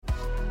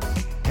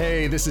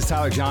Hey, this is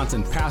Tyler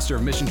Johnson, pastor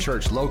of Mission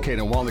Church located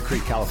in Walnut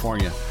Creek,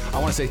 California. I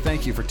want to say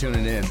thank you for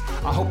tuning in.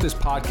 I hope this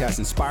podcast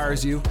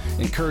inspires you,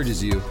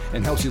 encourages you,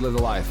 and helps you live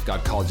the life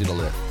God called you to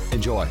live.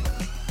 Enjoy.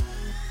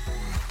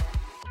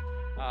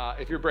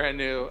 If you're brand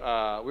new,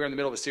 we're in the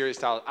middle of a series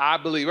titled, I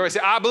Believe. Everybody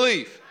say, I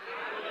believe.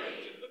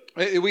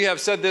 We have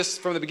said this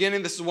from the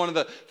beginning. This is one of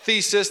the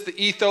thesis, the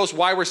ethos,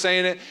 why we're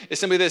saying it.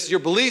 It's simply this: your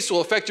beliefs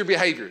will affect your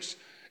behaviors.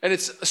 And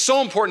it's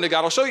so important to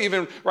God. I'll show you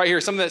even right here,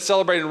 something that's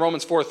celebrated in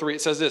Romans 4:3.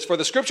 It says this: for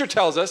the scripture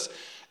tells us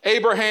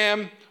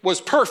Abraham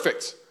was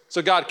perfect,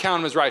 so God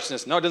counted him as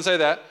righteousness. No, it doesn't say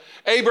that.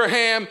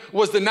 Abraham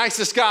was the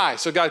nicest guy,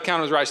 so God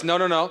counted him as righteous.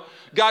 No.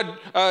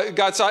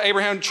 God saw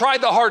Abraham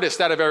tried the hardest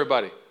out of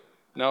everybody.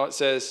 No, it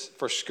says,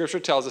 for scripture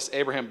tells us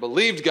Abraham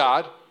believed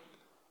God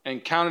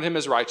and counted him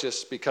as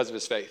righteous because of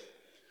his faith.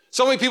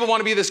 So many people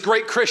want to be this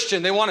great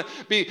Christian. They want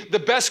to be the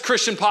best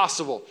Christian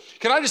possible.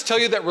 Can I just tell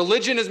you that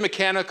religion is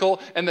mechanical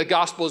and the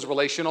gospel is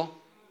relational?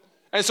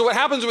 And so what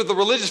happens with the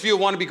religious view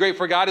of wanting to be great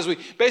for God is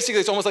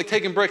it's almost like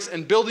taking bricks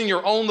and building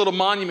your own little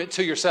monument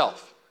to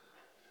yourself.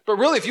 But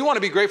really, if you want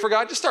to be great for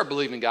God, just start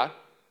believing God.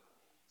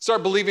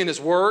 Start believing his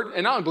word,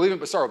 and not only believing,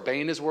 but start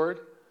obeying his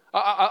word.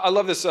 I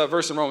love this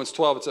verse in Romans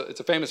 12.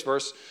 It's a famous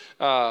verse.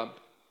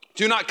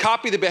 Do not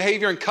copy the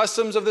behavior and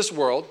customs of this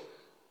world,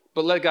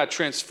 but let God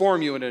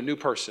transform you into a new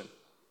person.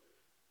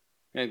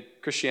 And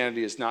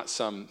Christianity is not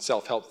some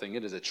self-help thing.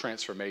 It is a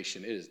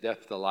transformation. It is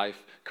death to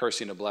life,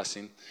 cursing to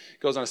blessing.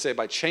 It goes on to say,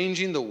 by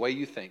changing the way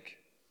you think.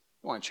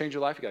 You want to change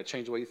your life? You got to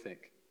change the way you think.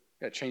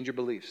 You got to change your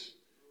beliefs.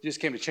 You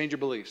just came to change your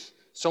beliefs.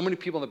 So many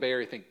people in the Bay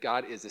Area think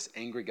God is this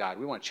angry God.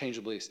 We want to change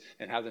the beliefs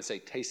and have them say,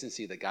 taste and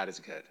see that God is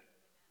good.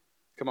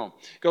 Come on.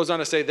 It goes on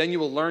to say, then you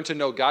will learn to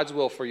know God's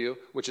will for you,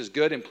 which is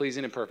good and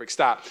pleasing and perfect.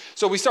 Stop.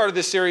 So we started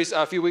this series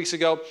a few weeks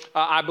ago.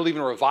 I believe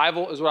in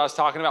revival is what I was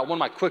talking about. One of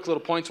my quick little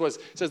points was,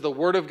 it says the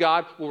word of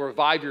God will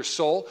revive your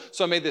soul.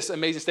 So I made this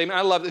amazing statement.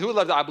 I loved it. Who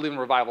loved the I believe in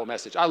revival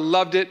message? I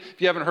loved it. If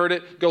you haven't heard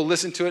it, go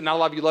listen to it. Not a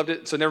lot of you loved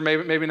it, so never,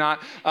 maybe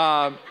not.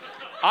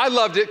 I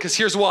loved it because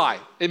here's why.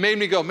 It made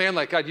me go, man,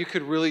 like God, you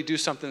could really do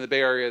something in the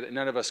Bay Area that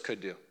none of us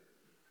could do.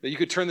 That you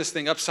could turn this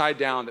thing upside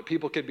down, that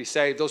people could be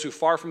saved. Those who are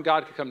far from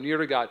God could come near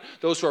to God.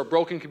 Those who are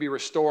broken could be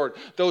restored.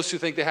 Those who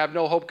think they have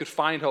no hope could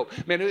find hope.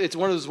 Man, it's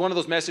one of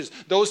those messages.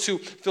 Those who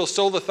feel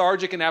so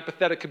lethargic and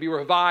apathetic could be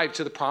revived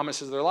to the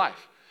promises of their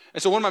life.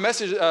 And so one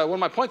of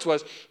my points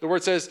was, the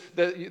word says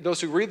that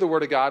those who read the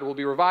word of God will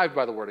be revived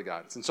by the word of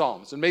God. It's in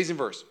Psalms. It's an amazing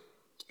verse.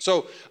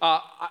 So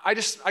I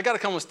got to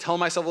come and tell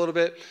myself a little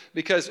bit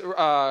because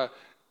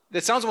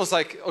it sounds almost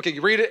like, okay,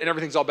 you read it and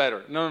everything's all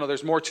better. No,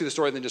 there's more to the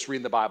story than just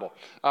reading the Bible.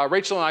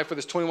 Rachel and I, for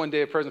this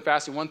 21-day of prayers and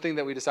fasting, one thing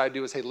that we decided to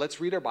do is, hey,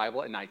 let's read our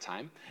Bible at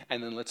nighttime,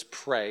 and then let's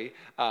pray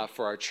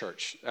for our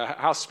church.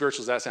 How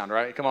spiritual does that sound,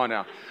 right? Come on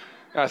now.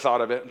 I thought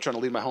of it. I'm trying to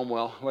lead my home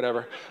well,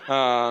 whatever.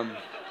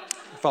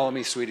 Follow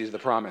me, sweetie, to the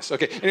promise.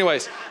 Okay,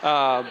 anyways.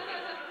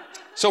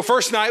 So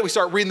first night, we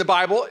start reading the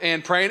Bible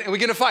and praying, and we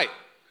get in a fight.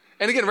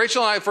 And again,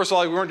 Rachel and I, first of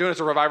all, we weren't doing it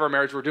to revive our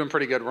marriage. We're doing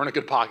pretty good. We're in a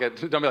good pocket.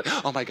 Don't be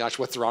like, oh my gosh,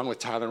 what's wrong with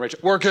Tyler and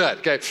Rachel? We're good,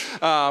 okay?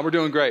 We're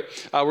doing great.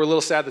 We're a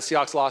little sad the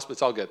Seahawks lost, but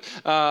it's all good.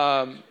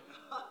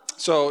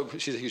 So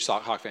she's a huge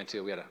Hawk fan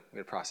too. We had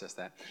to process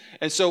that.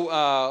 And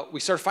so we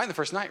started fighting the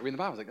first night, reading the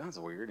Bible. I was like, oh, that's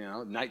weird.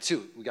 Night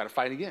 2, we got to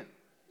fight again.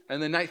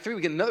 And then night 3,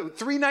 we get another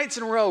 3 nights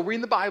in a row reading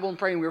the Bible and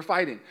praying. We were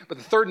fighting. But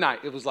the third night,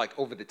 it was like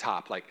over the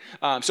top.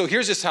 So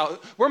here's just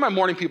where are my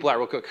morning people at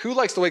real quick? Who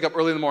likes to wake up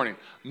early in the morning?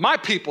 My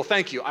people,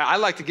 thank you. I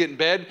like to get in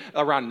bed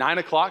around 9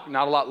 o'clock,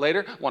 not a lot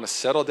later. Want to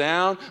settle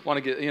down,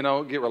 want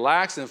to get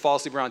relaxed, and then fall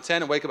asleep around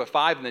 10 and wake up at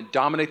 5 and then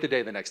dominate the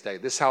day the next day.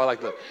 This is how I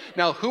like to live.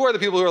 Now, who are the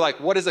people who are like,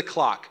 what is a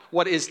clock?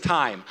 What is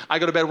time? I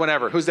go to bed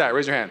whenever. Who's that?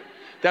 Raise your hand.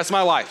 That's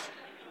my wife.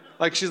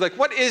 She's like,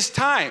 what is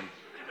time?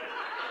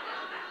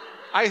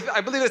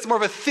 I believe it's more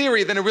of a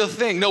theory than a real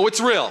thing. No,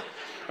 it's real,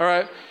 all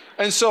right?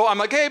 And so I'm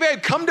like, hey,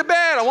 babe, come to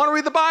bed. I want to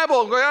read the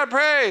Bible. I got to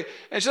pray.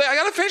 And she's like, I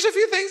got to finish a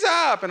few things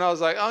up. And I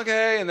was like,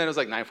 okay. And then it was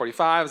like 9:45.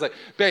 I was like,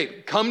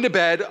 babe, come to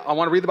bed. I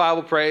want to read the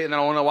Bible, pray, and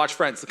then I want to watch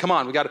Friends. Come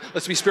on,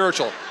 let's be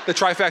spiritual. The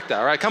trifecta,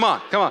 all right? Come on.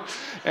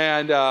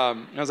 And I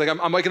was like,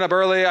 I'm waking up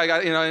early. I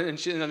got, and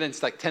then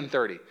it's like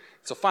 10:30.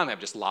 So finally, I've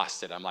just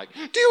lost it. I'm like,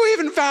 do you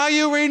even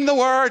value reading the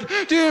Word?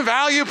 Do you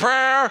value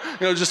prayer?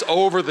 Just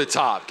over the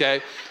top,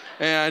 okay?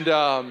 And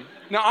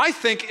now I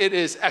think it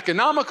is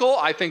economical.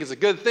 I think it's a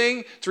good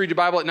thing to read your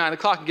Bible at 9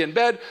 o'clock and get in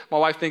bed. My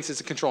wife thinks it's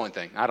a controlling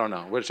thing. I don't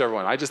know, whichever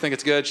one. I just think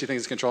it's good. She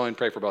thinks it's controlling.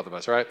 Pray for both of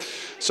us, all right?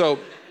 So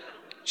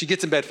she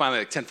gets in bed finally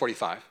at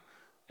 10:45,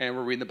 and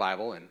we're reading the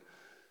Bible. And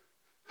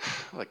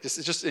this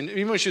is just, and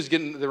even when she was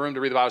getting in the room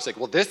to read the Bible, I was like,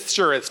 well, this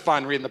sure is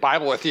fun reading the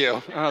Bible with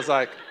you. And I was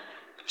like,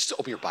 just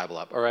open your Bible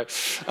up, all right?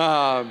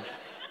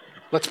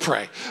 Let's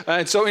pray.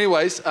 And so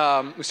anyways,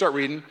 we start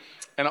reading,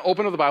 and I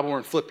open up the Bible. We're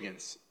in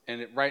Philippians.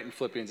 And right in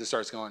Philippians, it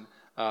starts going,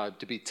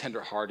 to be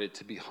tenderhearted,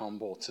 to be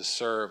humble, to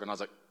serve. And I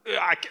was like,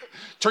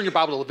 turn your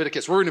Bible to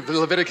Leviticus. We're reading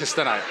Leviticus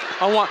tonight.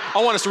 I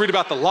want us to read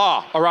about the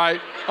law, all right?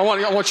 I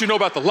want you to know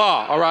about the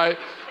law, all right?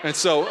 And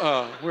so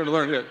we're going to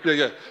learn,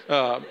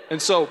 yeah.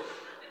 And so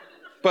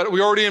But we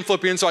were already in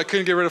Philippians, so I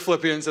couldn't get rid of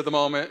Philippians at the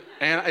moment.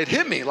 And it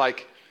hit me,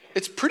 like,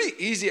 it's pretty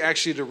easy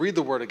actually to read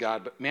the Word of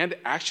God, but man,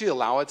 to actually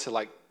allow it to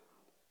like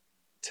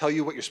tell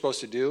you what you're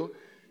supposed to do.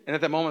 And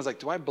at that moment, I was like,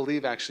 do I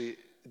believe actually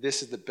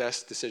this is the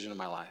best decision of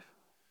my life?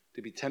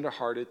 To be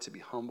tenderhearted, to be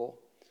humble,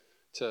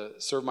 to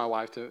serve my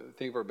wife, to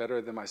think of her better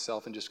than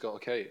myself, and just go,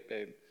 okay,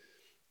 babe,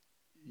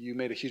 you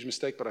made a huge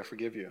mistake, but I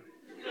forgive you.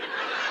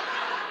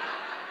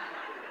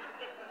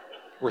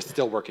 We're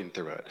still working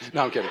through it.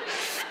 No, I'm kidding.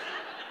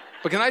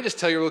 But can I just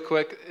tell you real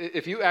quick,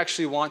 if you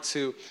actually want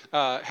to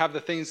have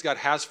the things God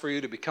has for you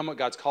to become what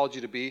God's called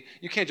you to be,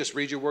 you can't just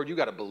read your word. You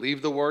got to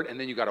believe the word, and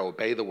then you got to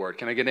obey the word.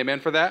 Can I get an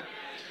amen for that?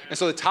 And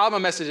so the title of my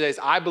message today is,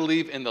 I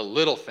believe in the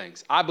little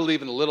things. I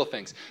believe in the little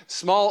things.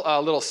 Small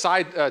little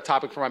side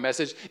topic for my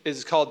message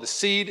is called the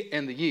seed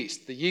and the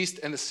yeast. The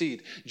yeast and the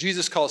seed.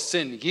 Jesus calls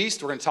sin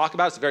yeast. We're going to talk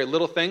about it. It's a very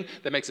little thing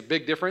that makes a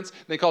big difference.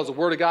 Then he calls the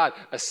word of God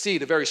a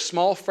seed, a very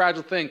small,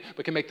 fragile thing,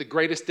 but can make the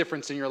greatest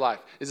difference in your life.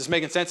 Is this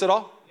making sense at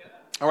all?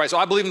 All right, so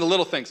I believe in the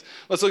little things.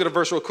 Let's look at a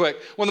verse real quick.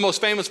 One of the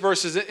most famous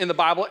verses in the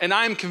Bible, and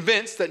I am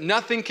convinced that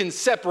nothing can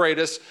separate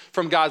us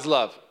from God's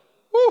love.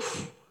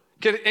 Woof.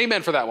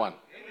 Amen for that one.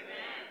 Amen.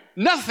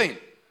 Nothing.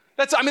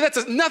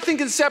 Nothing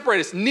can separate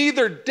us.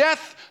 Neither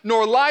death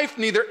nor life,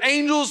 neither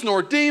angels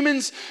nor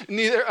demons,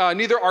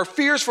 neither our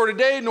fears for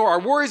today nor our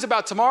worries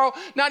about tomorrow,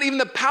 not even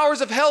the powers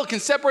of hell can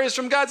separate us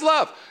from God's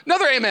love.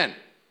 Another amen.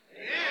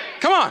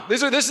 Come on,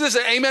 this is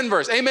an amen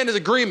verse. Amen is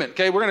agreement,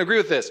 okay? We're going to agree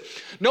with this.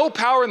 No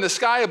power in the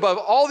sky above,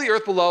 all the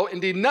earth below,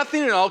 indeed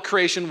nothing in all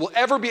creation will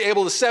ever be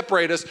able to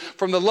separate us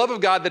from the love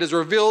of God that is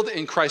revealed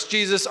in Christ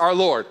Jesus our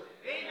Lord.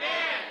 Amen.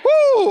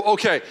 Woo!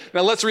 Okay,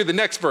 now let's read the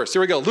next verse.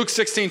 Here we go, Luke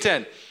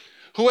 16:10.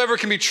 Whoever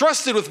can be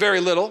trusted with very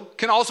little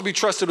can also be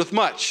trusted with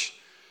much.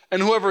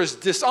 And whoever is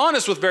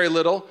dishonest with very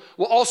little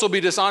will also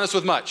be dishonest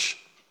with much.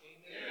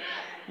 Amen.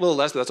 A little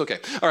less, but that's okay.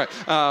 All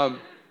right.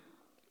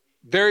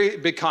 Very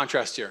big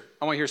contrast here.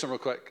 I want to hear something real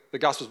quick. The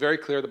gospel is very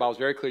clear. The Bible is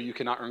very clear. You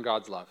cannot earn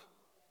God's love.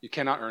 You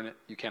cannot earn it.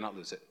 You cannot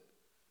lose it.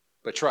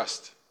 But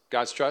trust,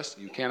 God's trust,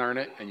 you can earn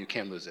it and you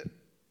can lose it.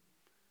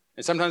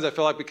 And sometimes I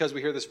feel like because we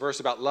hear this verse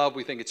about love,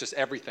 we think it's just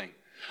everything.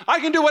 I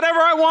can do whatever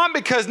I want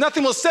because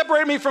nothing will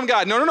separate me from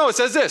God. No. It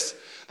says this,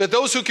 that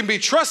those who can be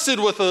trusted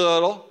with a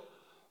little,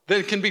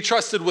 then can be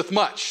trusted with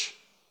much.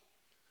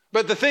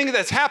 But the thing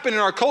that's happened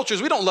in our culture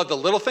is we don't love the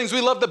little things. We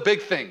love the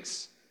big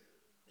things.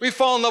 We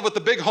fall in love with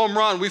the big home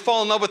run. We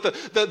fall in love with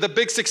the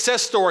big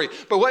success story.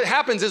 But what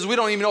happens is we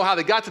don't even know how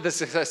they got to the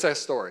success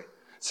story.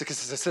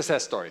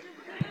 Success story.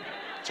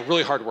 It's a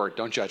really hard word.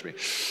 Don't judge me.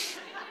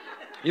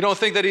 You don't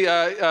think that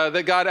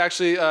that God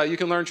actually, you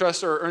can learn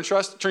trust or earn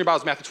trust? Turn your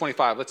Bibles to Matthew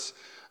 25. Let's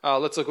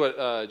look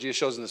what Jesus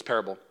shows in this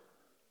parable.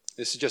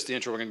 This is just the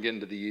intro. We're going to get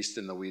into the yeast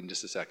and the wheat in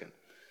just a second.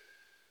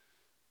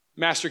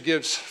 Master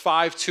gives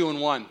 5, 2,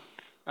 and 1.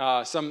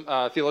 Some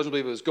theologians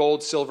believe it was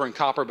gold, silver, and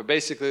copper, but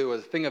basically it was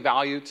a thing of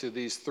value to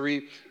these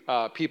three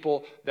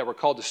people that were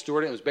called to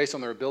steward it. It was based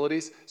on their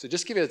abilities. So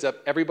just give you a heads up,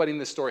 everybody in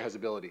this story has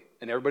ability,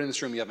 and everybody in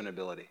this room, you have an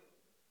ability.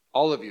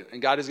 All of you.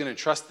 And God is going to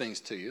entrust things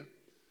to you.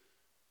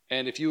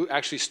 And if you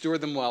actually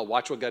steward them well,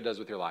 watch what God does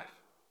with your life.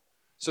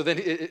 So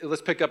then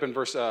let's pick up in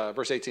verse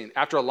 18.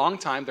 After a long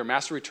time, their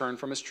master returned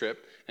from his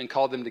trip and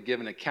called them to give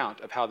an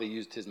account of how they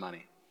used his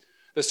money.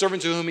 The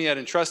servant to whom he had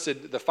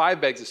entrusted the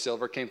 5 bags of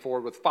silver came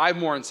forward with 5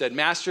 more and said,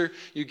 Master,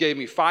 you gave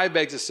me 5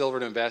 bags of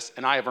silver to invest,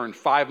 and I have earned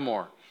 5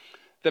 more.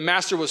 The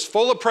master was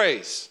full of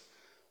praise.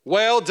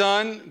 Well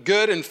done,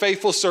 good and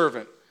faithful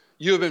servant.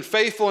 You have been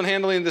faithful in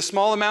handling this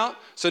small amount,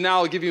 so now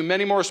I'll give you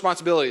many more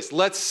responsibilities.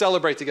 Let's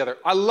celebrate together.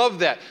 I love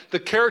that. The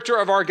character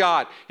of our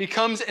God. He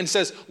comes and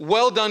says,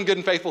 well done, good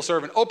and faithful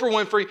servant. Oprah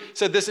Winfrey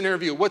said this in an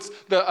interview. What's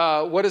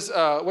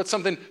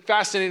something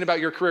fascinating about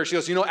your career? She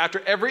goes,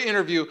 after every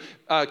interview,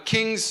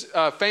 kings,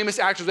 famous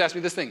actors would ask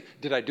me this thing,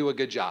 did I do a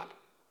good job?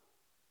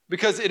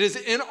 Because it is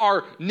in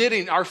our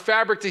knitting, our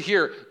fabric to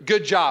hear,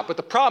 good job. But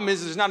the problem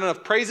is there's not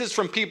enough praises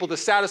from people to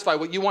satisfy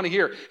what you want to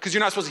hear. Because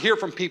you're not supposed to hear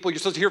from people. You're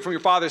supposed to hear from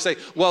your Father and say,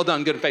 well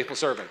done, good and faithful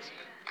servant.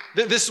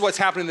 This is what's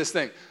happening in this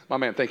thing. My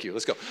man, thank you.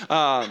 Let's go.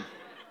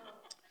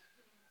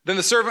 Then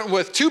the servant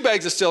with 2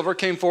 bags of silver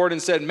came forward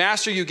and said,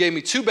 Master, you gave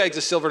me 2 bags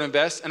of silver to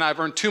invest, and I've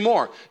earned 2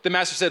 more. The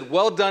master said,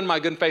 well done, my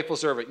good and faithful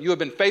servant. You have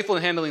been faithful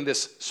in handling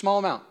this small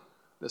amount,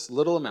 this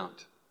little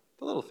amount,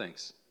 the little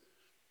things.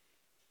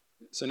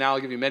 So now I'll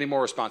give you many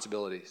more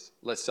responsibilities.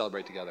 Let's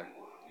celebrate together.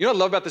 You know what I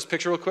love about this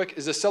picture real quick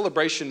is the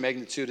celebration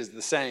magnitude is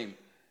the same,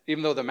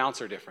 even though the amounts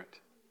are different.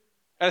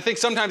 And I think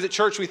sometimes at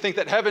church we think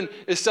that heaven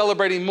is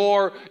celebrating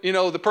more,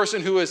 the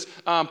person who is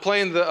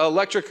playing the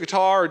electric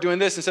guitar or doing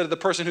this instead of the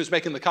person who's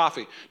making the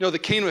coffee. No, the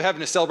kingdom of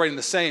heaven is celebrating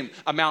the same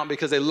amount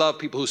because they love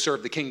people who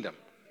serve the kingdom.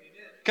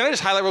 Can I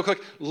just highlight real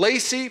quick?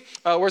 Lacey,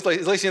 where's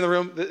Lacey? Is Lacey in the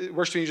room? The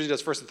worship team usually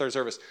does first and third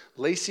service.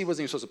 Lacey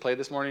wasn't even supposed to play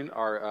this morning.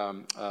 Our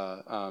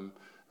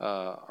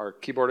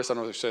keyboardist, I don't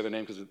know if they say their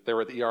name because they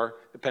were at the ER,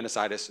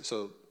 appendicitis,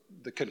 so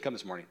they couldn't come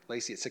this morning.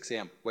 Lacey at 6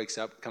 a.m. wakes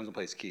up, comes and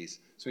plays keys.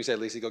 So we say,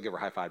 Lacey, go give her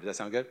a high five. Does that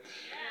sound good?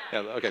 Yeah.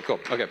 Okay, cool.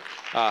 Okay.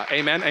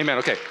 Amen.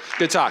 Okay.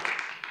 Good talk.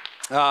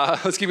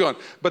 Let's keep going.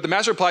 But the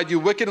master replied, you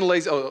wicked and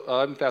lazy.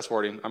 I'm fast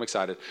forwarding. I'm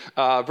excited.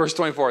 Verse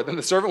 24. Then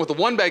the servant with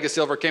the one bag of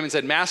silver came and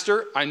said,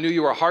 Master, I knew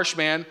you were a harsh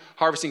man,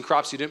 harvesting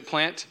crops you didn't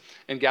plant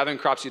and gathering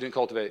crops you didn't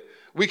cultivate.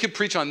 We could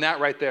preach on that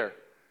right there.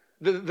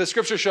 The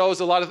scripture shows,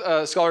 a lot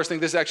of scholars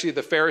think this is actually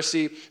the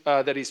Pharisee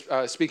that he's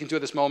speaking to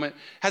at this moment,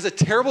 has a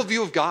terrible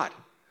view of God.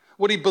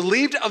 What he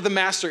believed of the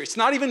master, it's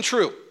not even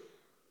true.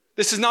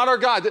 This is not our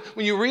God.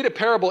 When you read a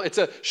parable, it's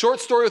a short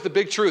story with a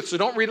big truth. So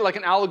don't read it like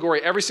an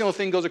allegory. Every single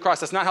thing goes across.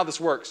 That's not how this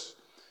works.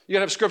 You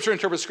gotta have scripture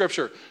interpret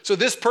scripture. So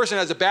this person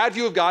has a bad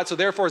view of God, so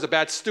therefore is a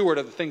bad steward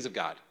of the things of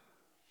God.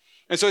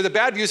 And so the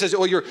bad view says,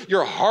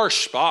 you're a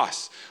harsh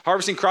boss,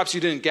 harvesting crops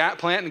you didn't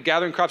plant and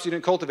gathering crops you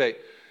didn't cultivate.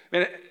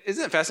 Man,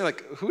 isn't it fascinating?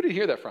 Like, who did you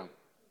hear that from?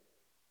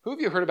 Who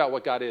have you heard about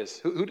what God is?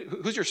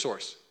 Who's your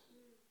source?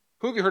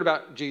 Who have you heard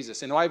about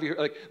Jesus? And why have you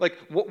heard,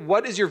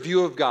 what is your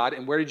view of God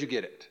and where did you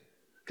get it?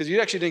 Because you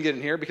actually didn't get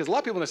in here. Because a lot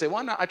of people say,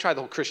 well, I tried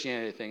the whole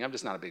Christianity thing. I'm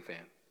just not a big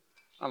fan.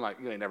 I'm like,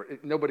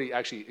 nobody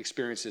actually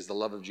experiences the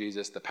love of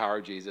Jesus, the power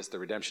of Jesus, the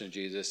redemption of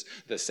Jesus,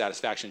 the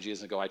satisfaction of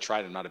Jesus, and go, I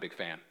tried it, I'm not a big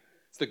fan.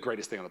 It's the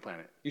greatest thing on the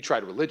planet. You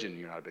tried religion,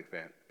 you're not a big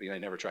fan, but you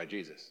never tried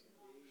Jesus.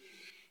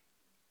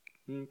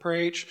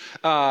 Preach.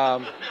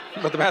 But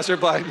the master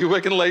replied, you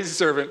wicked and lazy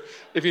servant,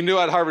 if you knew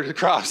I'd harvested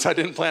crops, I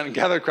didn't plant and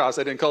gather crops,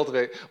 I didn't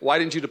cultivate, why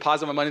didn't you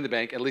deposit my money in the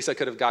bank? At least I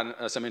could have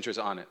gotten some interest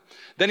on it.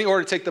 Then he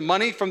ordered to take the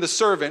money from the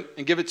servant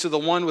and give it to the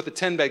one with the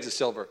 10 bags of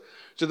silver.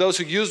 To those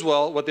who use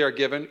well what they are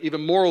given,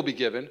 even more will be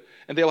given,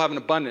 and they will have an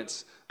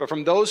abundance. But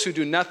from those who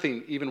do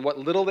nothing, even what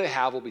little they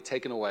have will be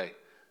taken away.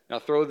 Now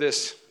throw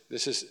this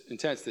is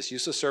intense, this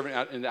useless servant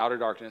out in the outer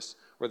darkness,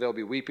 where they'll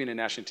be weeping and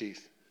gnashing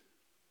teeth.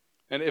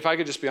 And if I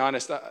could just be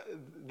honest,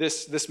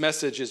 this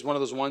message is one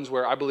of those ones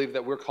where I believe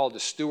that we're called to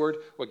steward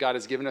what God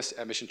has given us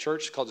at Mission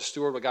Church, called to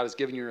steward what God has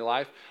given you in your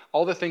life.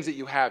 All the things that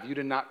you have, you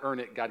did not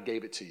earn it, God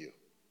gave it to you.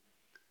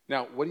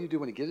 Now, what do you do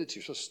when he gives it to you?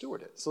 You're supposed to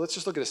steward it. So let's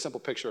just look at a simple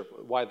picture of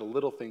why the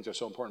little things are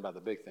so important about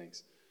the big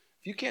things.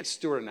 If you can't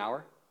steward an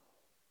hour,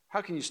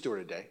 how can you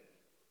steward a day?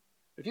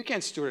 If you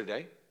can't steward a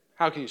day,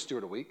 how can you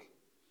steward a week?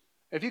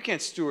 If you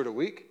can't steward a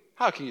week,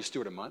 how can you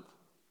steward a month?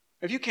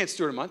 If you can't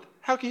steward a month,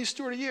 how can you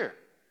steward a year?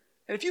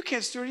 And if you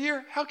can't steward a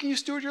year, how can you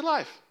steward your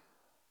life?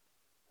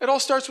 It all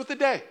starts with the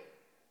day.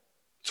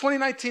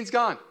 2019's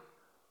gone.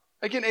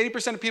 Again,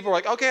 80% of people are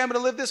like, okay, I'm going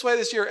to live this way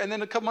this year. And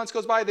then a couple months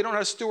goes by, they don't know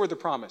how to steward the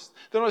promise.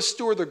 They don't know how to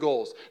steward their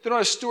goals. They don't know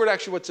how to steward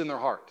actually what's in their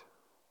heart.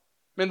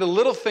 Man, the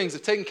little things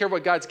of taking care of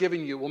what God's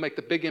given you will make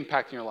the big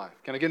impact in your life.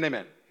 Can I get an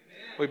amen?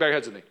 Will you bow your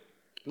heads with me?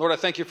 Lord, I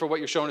thank you for what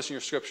you're showing us in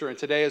your scripture. And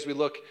today as we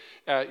look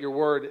at your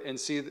word and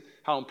see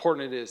how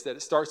important it is, that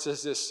it starts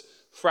as this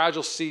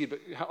fragile seed, but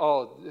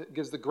it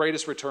gives the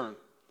greatest return.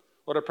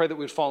 Lord, I pray that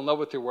we'd fall in love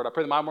with your word. I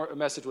pray that my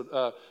message would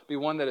be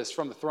one that is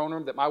from the throne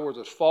room, that my words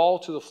would fall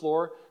to the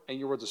floor and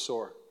your words would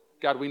soar.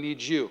 God, we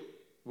need you.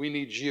 We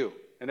need you.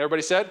 And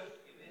everybody said?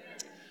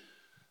 Amen.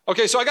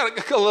 Okay, so I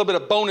got a little bit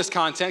of bonus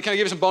content. Can I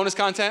give you some bonus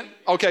content?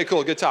 Okay,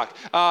 cool. Good talk.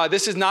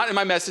 This is not in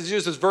my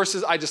messages. This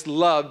verses I just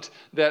loved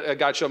that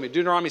God showed me.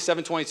 Deuteronomy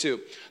 7:22.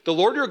 The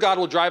Lord your God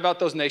will drive out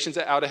those nations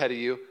out ahead of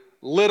you,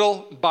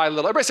 little by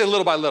little. Everybody say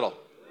little by little.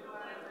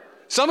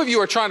 Some of you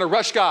are trying to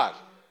rush God.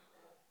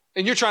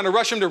 And you're trying to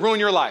rush him to ruin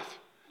your life.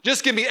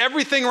 Just give me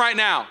everything right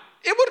now.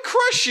 It would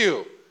crush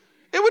you.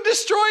 It would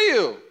destroy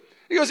you.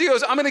 He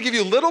goes, I'm going to give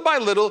you little by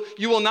little.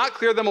 You will not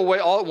clear them away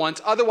all at once.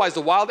 Otherwise,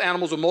 the wild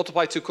animals will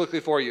multiply too quickly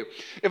for you.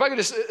 If I could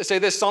just say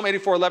this, Psalm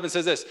 84:11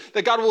 says this,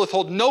 that God will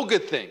withhold no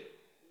good thing.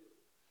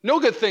 No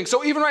good thing.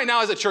 So even right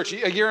now as a church,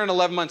 a year and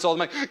 11 months old, I'm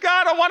like,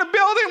 God, I want a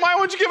building. Why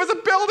won't you give us a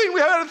building? We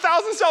have had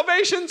 1,000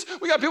 salvations.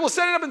 We got people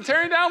setting up and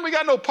tearing down. We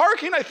got no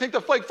parking. I think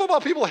the flag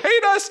football people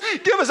hate us.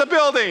 Give us a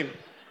building.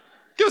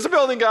 Give us a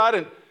building, God.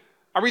 And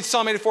I read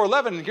Psalm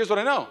 84:11, and here's what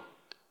I know.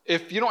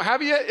 If you don't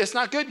have it yet, it's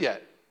not good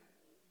yet.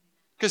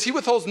 Because he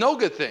withholds no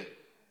good thing.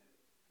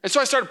 And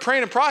so I started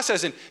praying and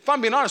processing. If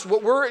I'm being honest,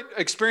 what we're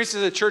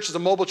experiencing as a church, as a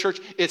mobile church,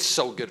 it's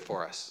so good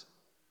for us.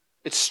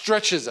 It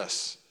stretches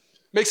us.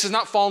 Makes us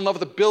not fall in love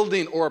with a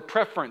building or a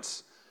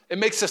preference. It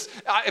makes us,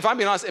 if I'm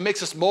being honest, it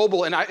makes us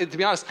mobile. And to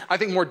be honest, I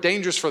think more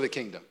dangerous for the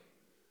kingdom.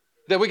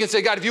 That we can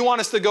say, God, if you want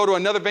us to go to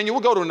another venue,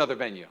 we'll go to another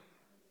venue.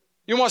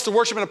 You want us to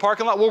worship in a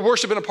parking lot? We'll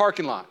worship in a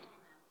parking lot.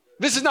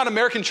 This is not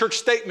American church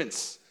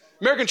statements.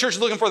 American church is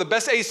looking for the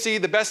best AC,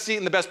 the best seat,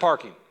 and the best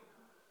parking.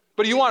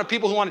 But you want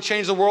people who want to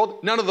change the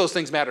world? None of those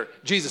things matter.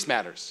 Jesus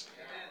matters.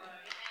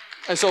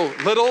 And so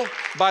little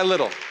by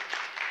little.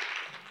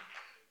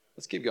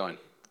 Let's keep going.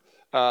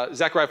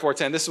 Zechariah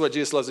 4:10, this is what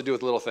Jesus loves to do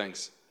with little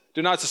things.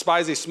 Do not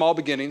despise these small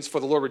beginnings, for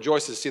the Lord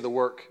rejoices to see the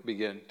work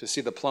begin, to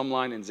see the plumb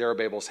line in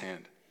Zerubbabel's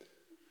hand.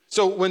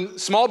 So when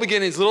small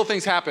beginnings, little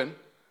things happen,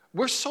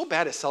 we're so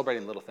bad at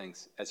celebrating little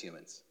things as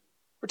humans.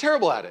 We're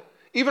terrible at it.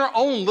 Even our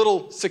own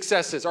little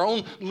successes, our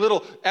own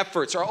little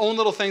efforts, our own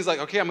little things like,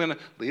 okay, I'm going to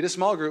lead a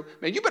small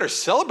group. Man, you better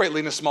celebrate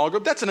leading a small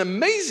group. That's an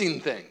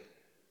amazing thing.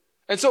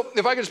 And so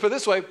if I could just put it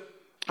this way,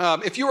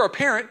 if you were a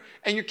parent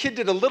and your kid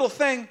did a little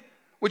thing,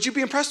 would you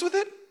be impressed with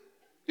it?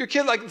 Your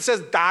kid like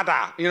says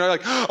dada,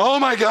 like, oh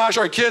my gosh,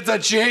 our kid's a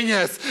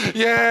genius.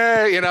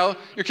 Yay,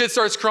 Your kid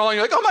starts crawling,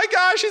 you're like, oh my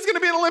gosh, he's gonna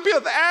be an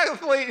Olympian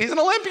athlete. He's an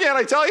Olympian,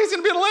 I tell you, he's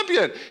gonna be an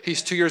Olympian.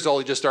 He's 2 years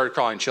old, he just started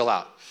crawling, chill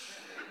out.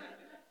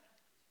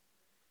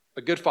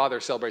 A good father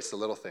celebrates the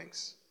little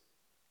things.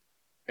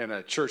 And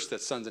a church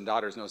that's sons and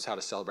daughters knows how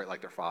to celebrate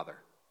like their father.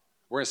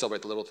 We're gonna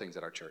celebrate the little things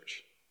at our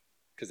church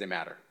because they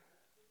matter.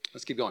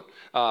 Let's keep going.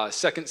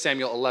 2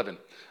 Samuel 11.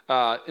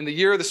 In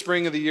the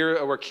spring of the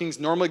year where kings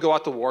normally go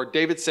out to war,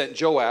 David sent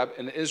Joab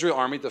and the Israel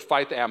army to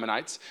fight the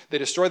Ammonites. They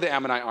destroyed the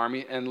Ammonite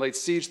army and laid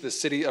siege to the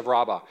city of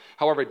Rabbah.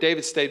 However,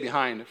 David stayed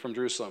behind from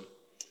Jerusalem.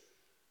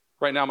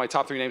 Right now, my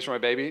top 3 names for my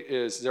baby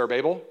is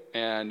Zerubbabel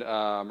and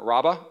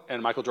Rabbah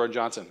and Michael Jordan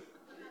Johnson.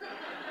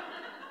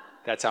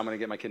 That's how I'm going to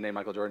get my kid named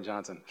Michael Jordan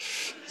Johnson.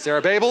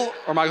 Zerubbabel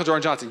or Michael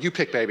Jordan Johnson? You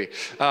pick, baby.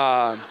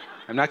 I'm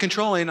not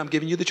controlling. I'm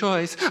giving you the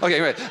choice. Okay,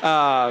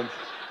 anyway.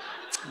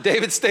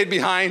 David stayed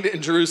behind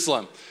in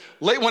Jerusalem.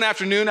 Late one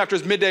afternoon, after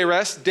his midday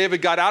rest,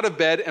 David got out of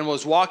bed and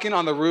was walking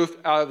on the roof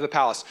out of the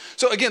palace.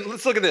 So again,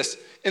 let's look at this.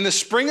 In the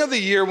spring of the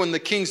year when the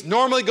kings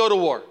normally go to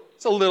war,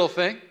 it's a little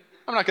thing.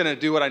 I'm not going to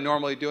do what I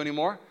normally do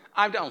anymore.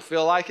 I don't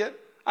feel like it.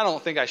 I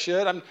don't think I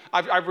should.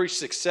 I've reached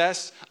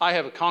success. I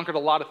have conquered a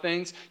lot of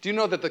things. Do you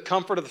know that the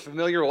comfort of the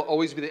familiar will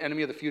always be the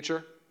enemy of the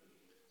future?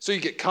 So you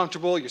get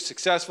comfortable, you're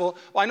successful.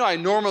 Well, I know I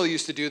normally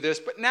used to do this,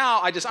 but now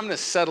I'm going to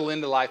settle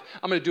into life.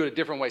 I'm going to do it a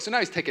different way. So now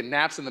he's taking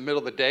naps in the middle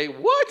of the day.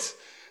 What?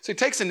 So he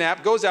takes a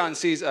nap, goes out and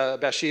sees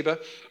Bathsheba.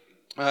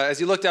 As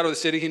he looked out of the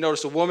city, he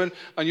noticed a woman,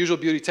 unusual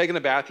beauty, taking a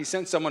bath. He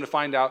sent someone to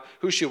find out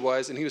who she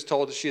was, and he was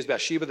told that she is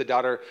Bathsheba, the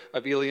daughter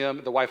of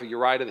Eliam, the wife of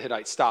Uriah the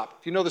Hittite. Stop.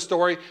 If you know the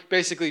story,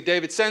 basically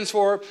David sends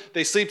for her.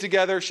 They sleep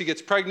together. She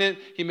gets pregnant.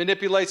 He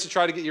manipulates to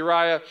try to get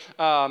Uriah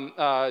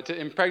to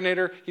impregnate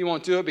her. He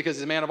won't do it because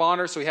he's a man of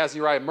honor, so he has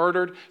Uriah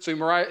murdered. So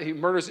he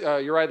murders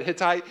Uriah the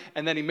Hittite,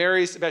 and then he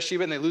marries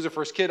Bathsheba, and they lose their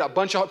first kid. A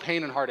bunch of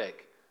pain and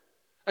heartache.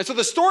 And so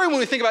the story, when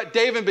we think about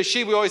David and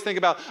Bathsheba, we always think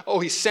about,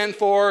 he sent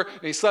for her,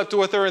 and he slept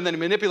with her, and then he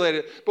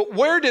manipulated it. But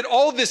where did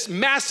all this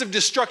massive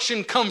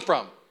destruction come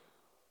from?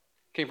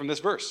 It came from this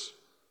verse.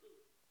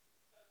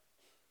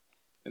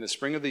 In the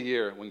spring of the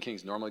year, when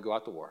kings normally go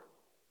out to war,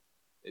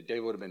 if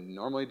David would have been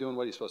normally doing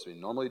what he's supposed to be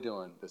normally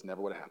doing, this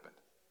never would have happened.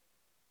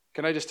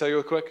 Can I just tell you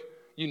real quick?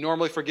 You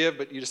normally forgive,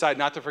 but you decide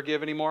not to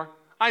forgive anymore.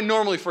 I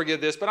normally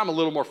forgive this, but I'm a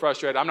little more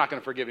frustrated. I'm not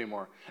going to forgive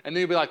anymore. And then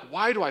you'll be like,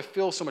 why do I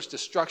feel so much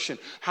destruction?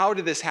 How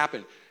did this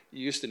happen?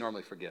 You used to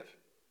normally forgive.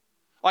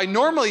 I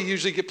normally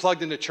usually get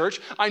plugged into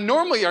church. I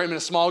normally am in a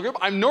small group.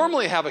 I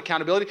normally have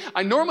accountability.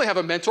 I normally have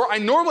a mentor. I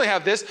normally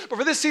have this. But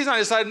for this season, I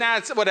decided,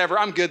 it's whatever.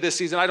 I'm good this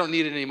season. I don't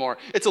need it anymore.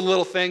 It's a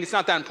little thing. It's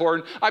not that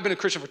important. I've been a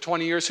Christian for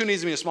 20 years. Who needs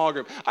to be in a small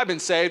group? I've been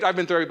saved. I've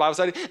been through every Bible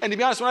study. And to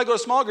be honest, when I go to a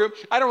small group,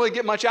 I don't really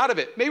get much out of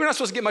it. Maybe we're not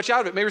supposed to get much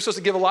out of it. Maybe we're supposed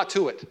to give a lot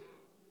to it.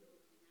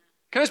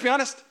 Can I just be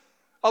honest?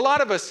 A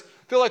lot of us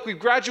feel like we've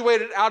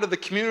graduated out of the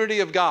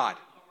community of God.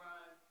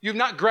 You've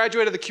not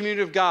graduated the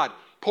community of God.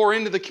 Pour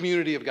into the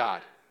community of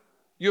God.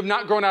 You have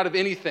not grown out of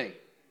anything.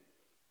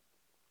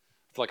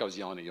 I feel like I was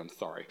yelling at you. I'm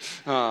sorry.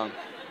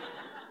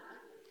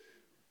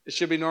 It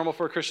should be normal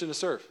for a Christian to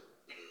serve.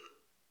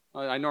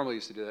 I normally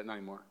used to do that, not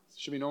anymore. It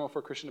should be normal for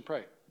a Christian to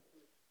pray.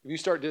 If you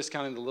start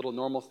discounting the little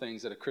normal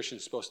things that a Christian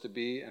is supposed to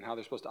be and how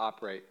they're supposed to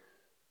operate,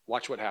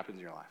 watch what happens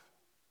in your life.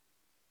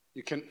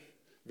 You can...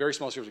 Very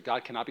small scripture,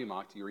 God cannot be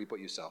mocked. You reap what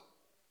you sow.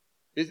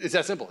 It's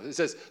that simple. It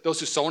says,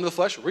 those who sow into the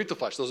flesh, reap the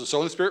flesh. Those who sow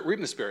in the spirit, reap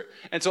in the spirit.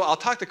 And so I'll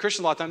talk to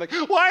Christians a lot of times,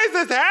 like, why is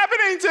this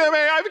happening to me?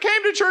 I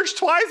came to church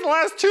twice in the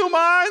last 2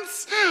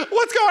 months.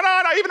 What's going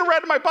on? I even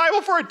read my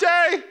Bible for a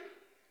day.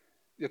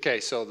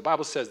 Okay, so the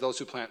Bible says those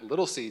who plant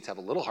little seeds have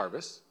a little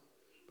harvest,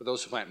 but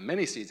those who plant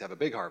many seeds have a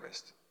big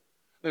harvest.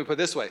 Let me put it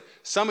this way.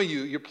 Some of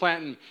you, you're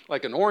planting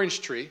like an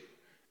orange tree,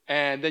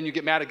 and then you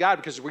get mad at God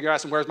because you're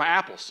asking, where's my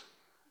apples?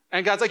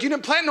 And God's like, you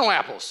didn't plant no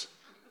apples.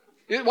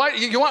 Why,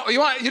 you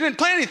didn't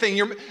plant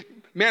anything.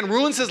 Man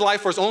ruins his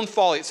life for his own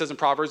folly, it says in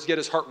Proverbs, yet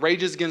his heart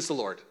rages against the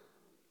Lord.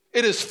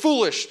 It is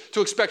foolish to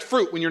expect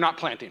fruit when you're not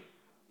planting.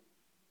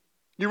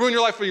 You ruin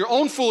your life for your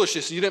own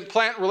foolishness. You didn't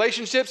plant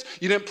relationships.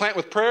 You didn't plant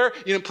with prayer.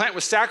 You didn't plant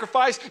with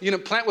sacrifice. You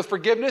didn't plant with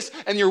forgiveness.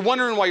 And you're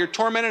wondering why you're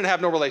tormented and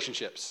have no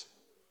relationships.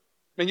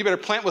 Man, you better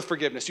plant with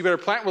forgiveness. You better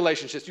plant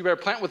relationships. You better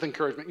plant with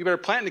encouragement. You better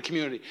plant in the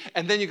community.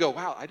 And then you go,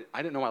 wow,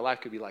 I didn't know my life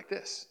could be like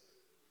this.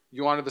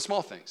 You honor the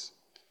small things.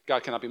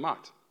 God cannot be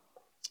mocked.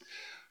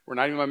 We're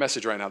not even my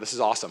message right now. This is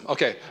awesome.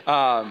 Okay.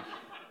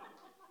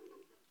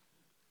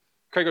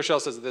 Craig Rochelle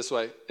says it this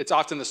way. It's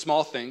often the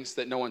small things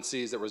that no one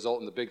sees that result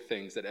in the big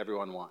things that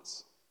everyone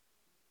wants.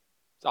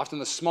 It's often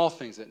the small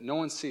things that no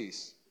one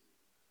sees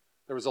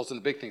that results in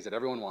the big things that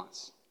everyone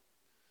wants.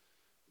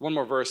 One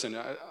more verse, and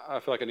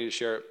I feel like I need to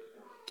share it.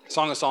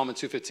 Song of Solomon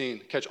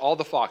 2:15. Catch all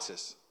the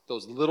foxes,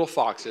 those little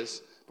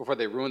foxes, before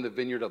they ruin the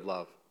vineyard of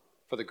love.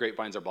 For the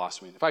grapevines are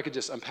blossoming. If I could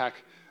just unpack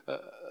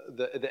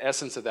the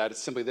essence of that,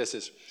 it's simply this,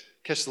 is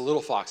catch the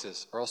little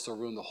foxes or else they'll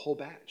ruin the whole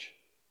batch.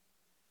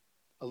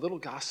 A little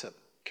gossip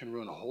can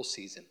ruin a whole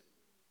season.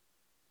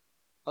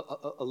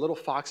 A little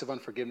fox of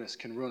unforgiveness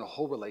can ruin a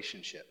whole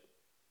relationship.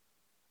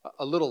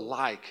 A little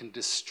lie can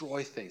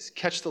destroy things.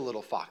 Catch the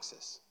little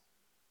foxes,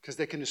 because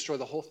they can destroy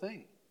the whole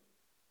thing.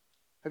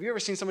 Have you ever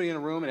seen somebody in a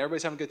room and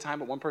everybody's having a good time,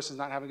 but one person's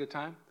not having a good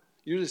time?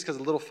 Usually it's because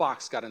a little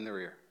fox got in their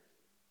ear.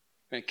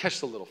 Man,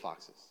 catch the little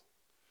foxes.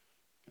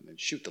 And then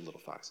shoot the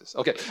little foxes.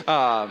 Okay.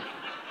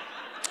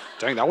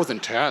 Dang, that was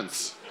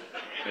intense.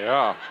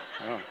 Yeah.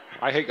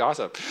 I hate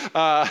gossip.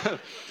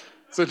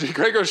 So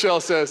Greg Rochelle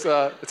says,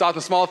 it's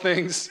often small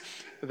things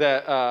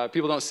that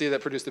people don't see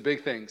that produce the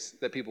big things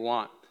that people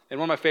want. And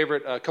one of my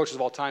favorite coaches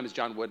of all time is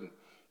John Wooden.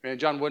 And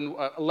John Wooden,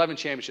 11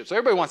 championships. So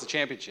everybody wants a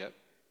championship.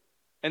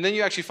 And then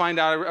you actually find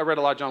out, I read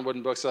a lot of John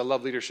Wooden books. I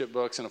love leadership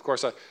books. And of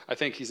course, I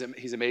think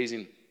he's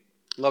amazing.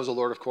 Loves the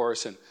Lord, of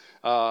course. And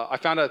I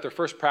found out at their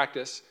first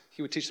practice,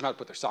 he would teach them how to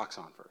put their socks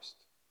on first.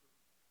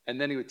 And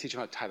then he would teach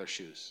them how to tie their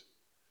shoes.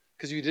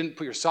 Because if you didn't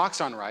put your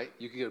socks on right,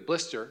 you could get a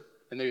blister,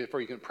 and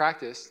therefore you couldn't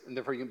practice, and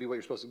therefore you couldn't be what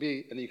you're supposed to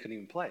be, and then you couldn't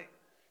even play.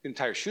 You didn't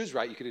tie your shoes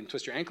right, you could even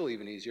twist your ankle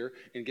even easier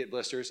and get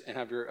blisters and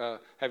have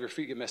your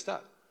feet get messed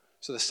up.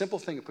 So the simple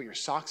thing of putting your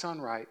socks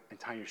on right and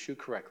tying your shoe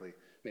correctly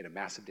made a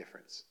massive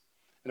difference.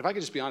 And if I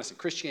could just be honest, in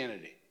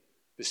Christianity,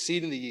 the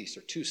seed and the yeast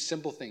are two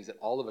simple things that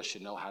all of us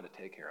should know how to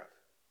take care of.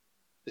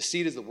 The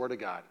seed is the Word of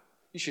God.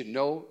 You should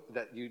know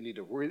that you need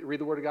to read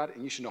the Word of God,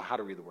 and you should know how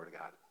to read the Word of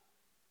God.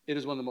 It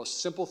is one of the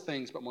most simple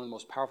things, but one of the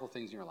most powerful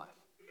things in your life.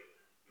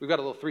 We've got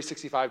a little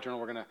 365 journal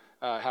we're going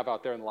to have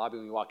out there in the lobby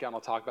when you walk out, and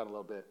I'll talk about it a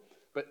little bit.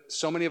 But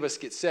so many of us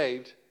get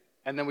saved,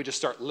 and then we just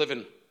start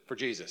living for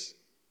Jesus.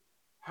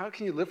 How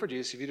can you live for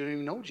Jesus if you don't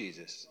even know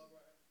Jesus?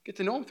 Get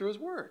to know him through his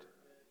Word.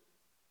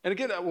 And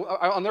again,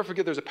 I'll never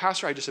forget, there's a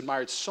pastor I just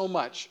admired so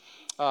much,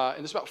 and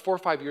this was about 4 or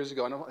 5 years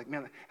ago, and I'm like,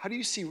 man, how do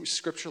you see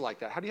Scripture like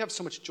that? How do you have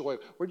so much joy?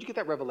 Where did you get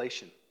that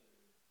revelation?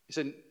 He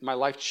said, my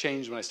life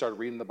changed when I started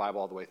reading the Bible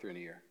all the way through in a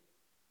year.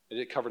 I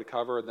did it cover to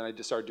cover, and then I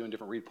just started doing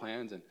different read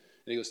plans, and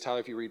he goes, Tyler,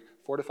 if you read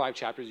 4 to 5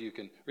 chapters, you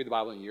can read the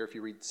Bible in a year. If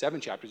you read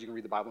 7 chapters, you can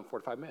read the Bible in 4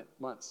 to 5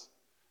 months.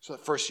 So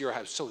that first year,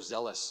 I was so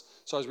zealous.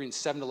 So I was reading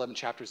 7 to 11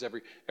 chapters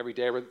every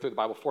day. I read through the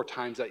Bible 4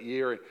 times that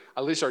year, and I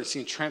really started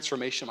seeing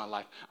transformation in my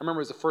life. I remember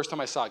it was the first time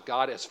I saw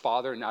God as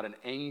Father, not an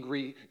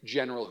angry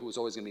general who was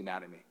always going to be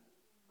mad at me.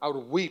 I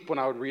would weep when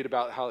I would read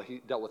about how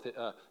he dealt with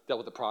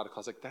the prodigal. I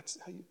was like, that's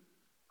how you.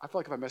 I feel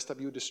like if I messed up,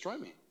 you would destroy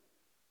me.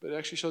 But it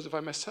actually shows if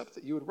I messed up,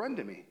 that you would run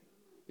to me,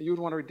 and you would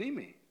want to redeem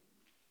me.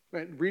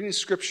 Right? Reading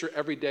Scripture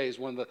every day is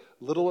one of the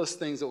littlest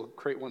things that will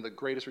create one of the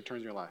greatest returns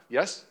in your life.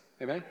 Yes?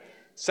 Amen?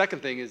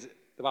 Second thing is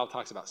the Bible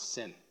talks about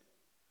sin.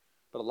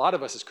 But a lot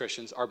of us as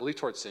Christians, our belief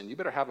towards sin, you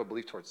better have a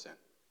belief towards sin.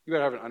 You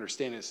better have an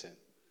understanding of sin.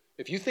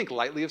 If you think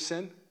lightly of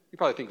sin, you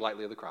probably think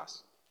lightly of the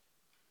cross.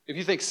 If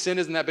you think sin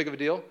isn't that big of a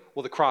deal,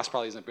 well, the cross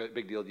probably isn't a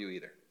big deal to you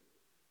either.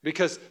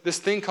 Because this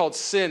thing called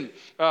sin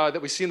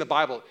that we see in the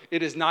Bible,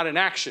 it is not an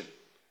action.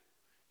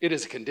 It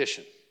is a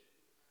condition.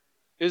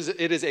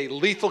 It is a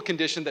lethal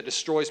condition that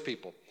destroys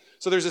people.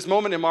 So there's this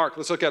moment in Mark.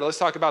 Let's look at it. Let's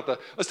talk about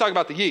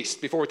the yeast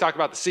before we talk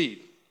about the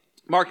seed.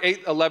 Mark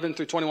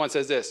 8:11-21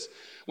 says this.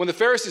 When the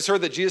Pharisees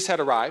heard that Jesus had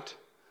arrived,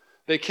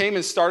 they came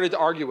and started to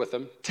argue with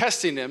him,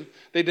 testing him.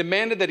 They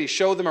demanded that he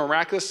show them a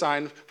miraculous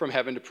sign from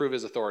heaven to prove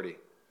his authority.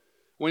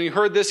 When he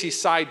heard this, he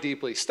sighed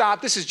deeply.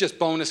 Stop. This is just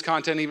bonus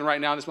content even right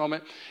now in this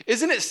moment.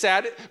 Isn't it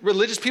sad?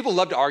 Religious people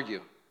love to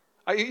argue.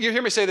 You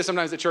hear me say this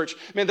sometimes at church.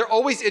 Man, they're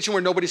always itching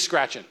where nobody's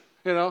scratching.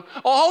 You know,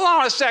 oh, hold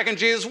on a second,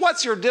 Jesus.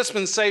 What's your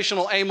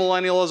dispensational,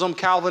 amillennialism,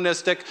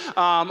 Calvinistic,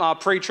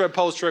 pre-trib,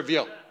 post-trib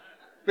view?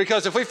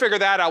 Because if we figure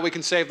that out, we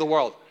can save the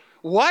world.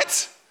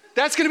 What?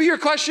 That's going to be your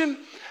question?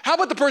 How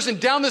about the person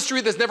down the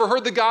street that's never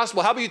heard the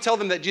gospel? How about you tell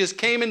them that Jesus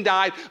came and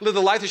died, lived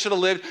the life they should have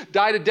lived,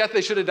 died a death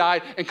they should have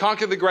died, and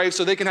conquered the grave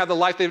so they can have the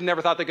life they've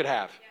never thought they could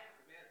have?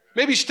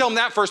 Maybe you should tell them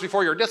that first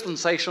before your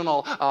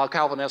dispensational,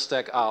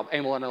 Calvinistic,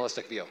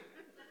 amillennialistic view.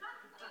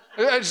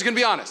 I'm just going to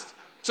be honest.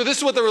 So this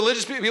is what the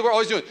religious people are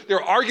always doing.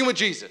 They're arguing with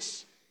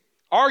Jesus,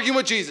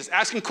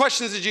 asking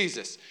questions of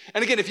Jesus.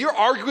 And again, if you're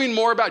arguing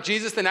more about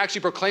Jesus than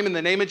actually proclaiming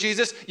the name of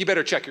Jesus, you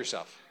better check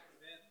yourself.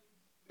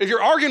 If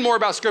you're arguing more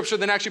about Scripture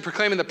than actually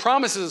proclaiming the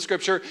promises of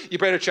Scripture, you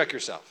better check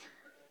yourself.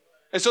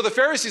 And so the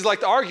Pharisees like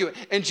to argue it,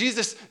 and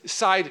Jesus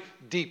sighed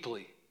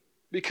deeply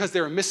because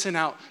they were missing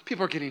out.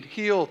 People are getting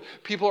healed.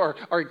 People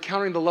are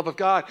encountering the love of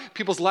God.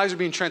 People's lives are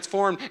being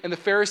transformed, and the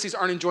Pharisees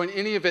aren't enjoying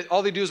any of it.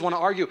 All they do is want to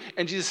argue,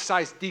 and Jesus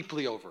sighs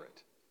deeply over it.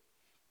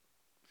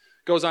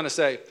 Goes on to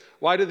say,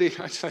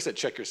 I said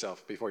check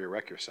yourself before you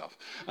wreck yourself.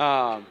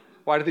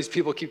 Why do these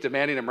people keep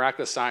demanding a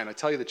miraculous sign? I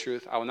tell you the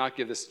truth, I will not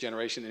give this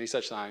generation any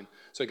such sign.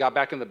 So he got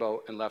back in the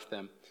boat and left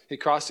them. He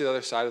crossed to the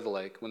other side of the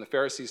lake. When the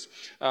Pharisees,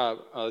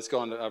 let's go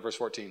on to verse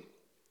 14.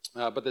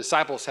 But the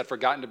disciples had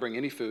forgotten to bring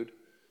any food.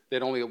 They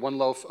had only 1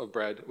 loaf of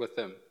bread with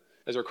them.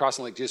 As they were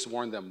crossing the lake, Jesus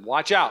warned them,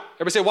 watch out.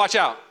 Everybody say, watch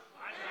out.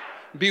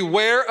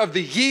 Beware of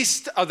the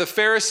yeast of the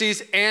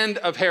Pharisees and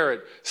of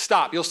Herod.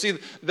 Stop. You'll see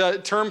the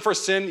term for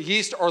sin,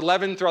 yeast or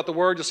leaven, throughout the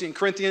word. You'll see in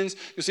Corinthians.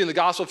 You'll see in the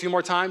gospel a few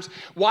more times.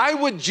 Why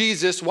would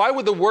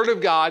the word of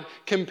God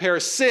compare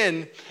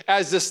sin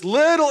as this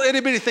little itty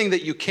bitty thing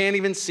that you can't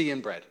even see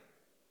in bread?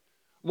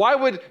 Why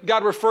would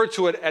God refer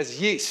to it as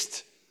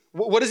yeast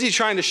What is he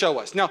trying to show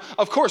us? Now,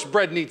 of course,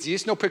 bread needs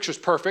yeast. No picture's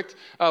perfect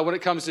when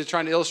it comes to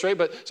trying to illustrate.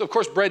 So, of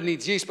course, bread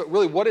needs yeast. But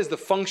really, what is the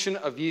function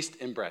of yeast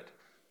in bread?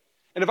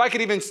 And if I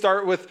could even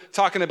start with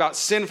talking about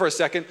sin for a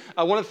second,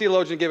 one of the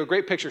theologians gave a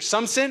great picture.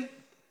 Some sin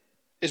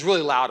is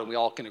really loud, and we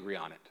all can agree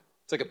on it.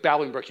 It's like a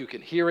babbling brook. You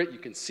can hear it. You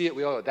can see it.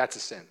 We all know that's a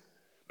sin.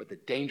 But the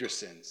dangerous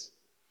sins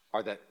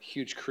are that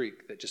huge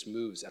creek that just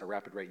moves at a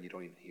rapid rate and you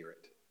don't even hear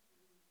it.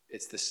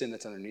 It's the sin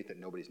that's underneath that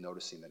nobody's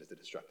noticing that is the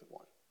destructive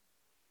one.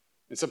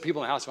 And some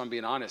people in the house, if I'm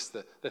being honest,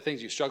 the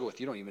things you struggle with,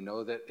 you don't even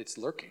know that it's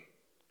lurking.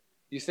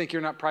 You think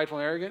you're not prideful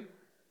and arrogant?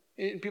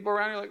 And people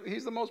around you are like,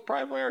 he's the most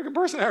prideful and arrogant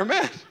person I ever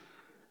met.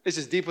 It's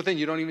just deep within.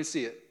 You don't even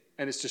see it.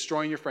 And it's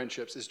destroying your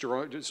friendships. It's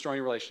destroying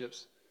your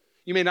relationships.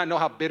 You may not know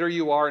how bitter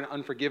you are and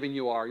unforgiving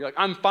you are. You're like,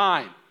 I'm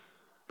fine.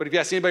 But if you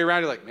ask anybody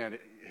around, you're like, man,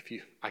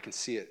 I can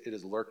see it. It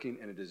is lurking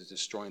and it is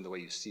destroying the way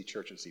you see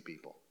church and see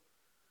people.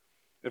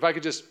 If I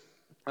could just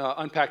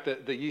unpack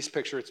the yeast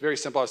picture, it's very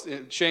simple.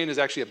 Shane is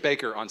actually a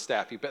baker on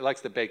staff. He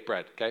likes to bake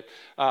bread, okay?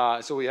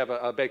 So we have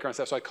a baker on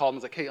staff. So I called him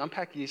and was like, hey,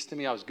 unpack yeast to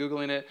me. I was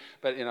Googling it,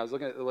 but I was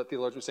looking at what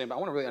theologians were saying, but I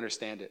want to really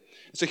understand it.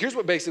 So here's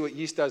what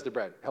yeast does to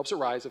bread. It helps it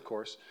rise, of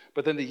course.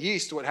 But then the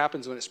yeast, what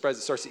happens when it spreads,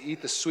 it starts to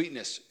eat the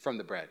sweetness from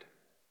the bread.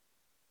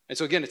 And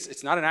so again,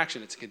 it's not an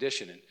action, it's a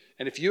condition.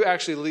 And if you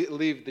actually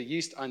leave the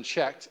yeast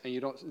unchecked and you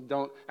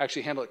don't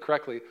actually handle it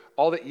correctly,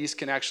 all the yeast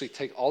can actually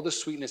take all the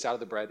sweetness out of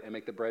the bread and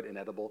make the bread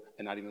inedible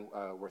and not even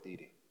worth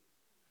eating.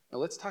 Now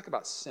let's talk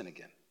about sin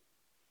again.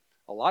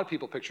 A lot of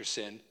people picture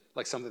sin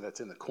like something that's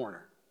in the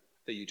corner,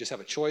 that you just have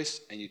a choice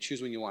and you choose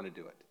when you want to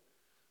do it.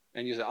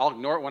 And you say, I'll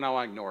ignore it when I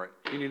want to ignore it.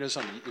 You need to know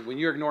something. When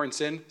you're ignoring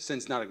sin,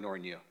 sin's not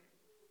ignoring you.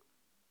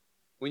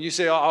 When you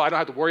say, oh, I don't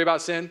have to worry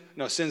about sin,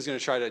 no, sin's going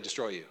to try to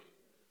destroy you.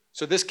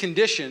 So this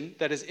condition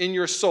that is in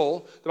your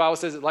soul, the Bible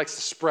says it likes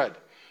to spread.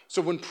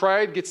 So when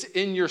pride gets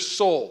in your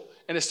soul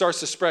and it starts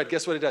to spread,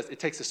 guess what it does? It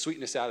takes the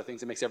sweetness out of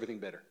things. It makes everything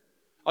bitter.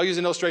 I'll use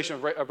an illustration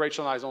of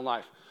Rachel and I's own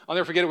life. I'll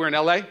never forget it. We were in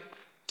LA,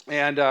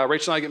 and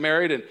Rachel and I get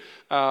married,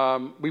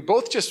 and we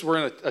both just were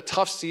in a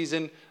tough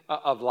season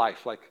of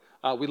life.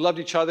 We loved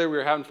each other. We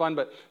were having fun,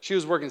 but she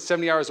was working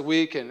 70 hours a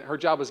week, and her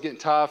job was getting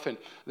tough. And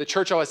the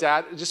church I was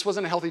at, it just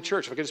wasn't a healthy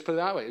church, if I could just put it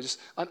that way. It was just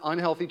an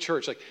unhealthy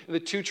church. Like the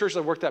two churches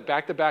I worked at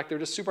back to back, they were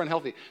just super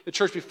unhealthy. The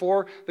church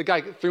before, the guy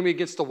threw me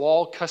against the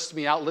wall, cussed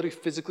me out, literally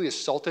physically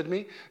assaulted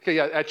me. Okay,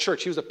 yeah, at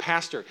church, he was a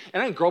pastor.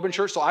 And I didn't grow up in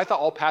church, so I thought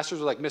all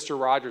pastors were like Mr.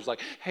 Rogers, like,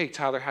 hey,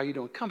 Tyler, how you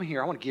doing? Come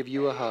here, I want to give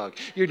you a hug.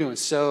 You're doing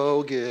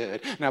so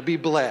good. Now be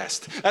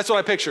blessed. That's what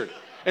I pictured.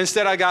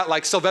 Instead, I got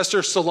like Sylvester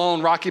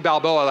Stallone, Rocky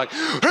Balboa, like,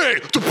 hey,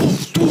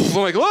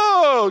 I'm like,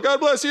 whoa, God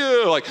bless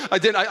you. Like,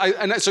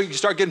 so you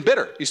start getting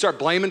bitter. You start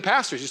blaming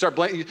pastors. You start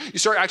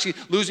actually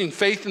losing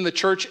faith in the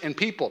church and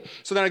people.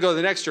 So then I go to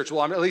the next church.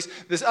 Well, at least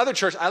this other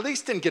church, I at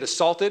least didn't get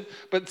assaulted,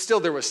 but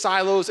still there was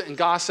silos and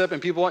gossip and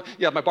people.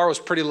 Yeah, my bar was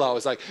pretty low.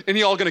 It's like, and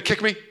y'all gonna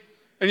kick me?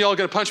 And y'all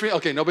gonna punch me?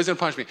 Okay, nobody's gonna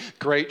punch me.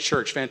 Great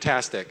church,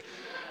 fantastic.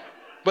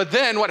 But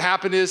then what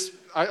happened is,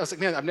 I was like,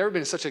 man, I've never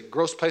been in such a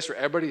gross place where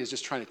everybody is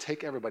just trying to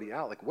take everybody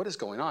out. Like, what is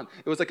going on?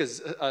 It was like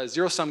a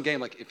zero-sum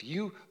game. Like, if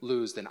you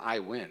lose, then I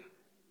win.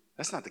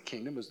 That's not the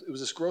kingdom. It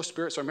was this gross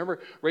spirit. So I remember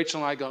Rachel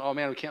and I going, oh,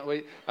 man, we can't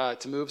wait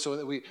to move.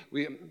 So we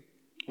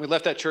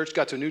left that church,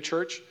 got to a new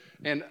church.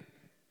 And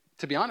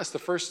to be honest, the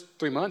first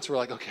 3 months, we're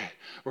like, okay,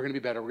 we're going to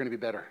be better. We're going to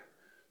be better.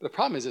 But the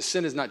problem is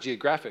sin is not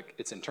geographic.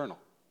 It's internal.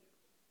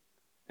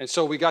 And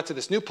so we got to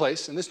this new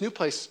place. And this new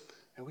place,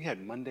 and we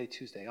had Monday,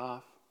 Tuesday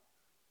off.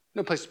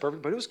 No place was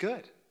perfect, but it was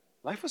good.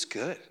 Life was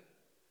good.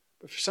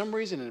 But for some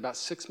reason, in about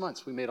 6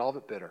 months, we made all of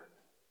it bitter.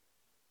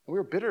 And we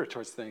were bitter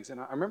towards things. And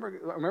I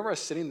remember us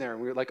sitting there,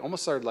 and we were like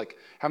almost started like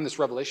having this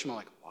revelation. I'm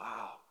like,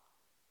 wow,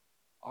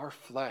 our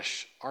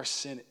flesh, our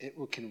sin,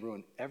 can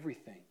ruin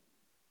everything.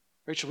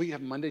 Rachel, we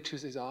have Monday,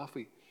 Tuesdays off.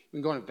 We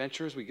can go on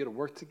adventures. We get to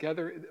work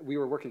together. You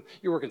were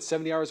working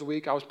 70 hours a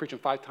week. I was preaching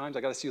 5 times.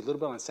 I got to see you a little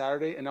bit on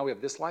Saturday. And now we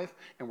have this life,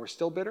 and we're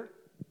still bitter.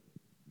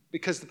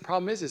 Because the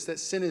problem is that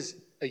sin is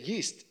a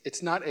yeast.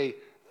 It's not a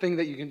thing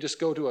that you can just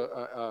go to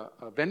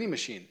a vending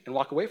machine and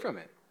walk away from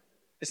it.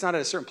 It's not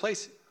at a certain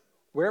place.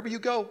 Wherever you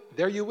go,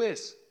 there you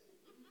is.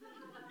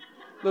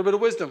 A little bit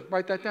of wisdom.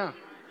 Write that down.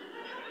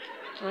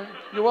 All right?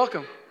 You're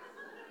welcome.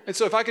 And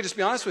so if I could just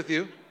be honest with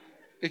you,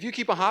 if you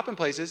keep on hopping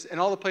places and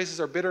all the places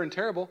are bitter and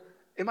terrible,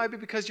 it might be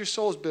because your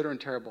soul is bitter and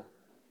terrible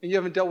and you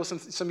haven't dealt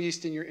with some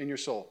yeast in your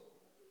soul.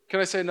 Can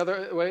I say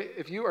another way?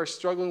 If you are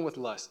struggling with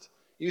lust,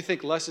 you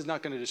think lust is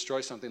not going to destroy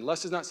something.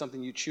 Lust is not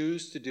something you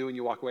choose to do and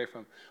you walk away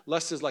from.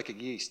 Lust is like a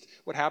yeast.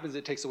 What happens is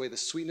it takes away the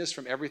sweetness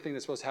from everything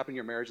that's supposed to happen in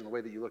your marriage and the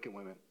way that you look at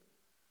women.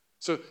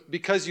 So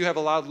because you have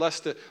allowed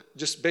lust to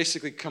just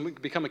basically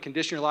become a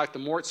condition in your life, the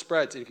more it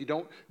spreads, and if you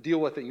don't deal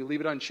with it and you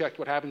leave it unchecked,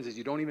 what happens is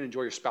you don't even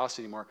enjoy your spouse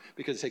anymore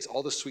because it takes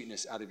all the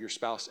sweetness out of your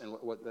spouse and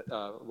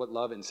what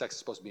love and sex is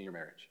supposed to be in your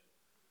marriage.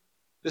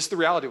 This is the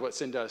reality of what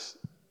sin does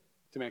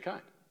to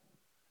mankind.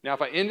 Now,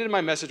 if I ended my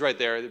message right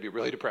there, it'd be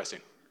really depressing.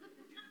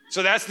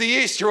 So that's the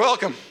yeast. You're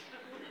welcome.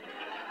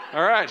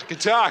 All right,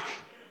 good talk.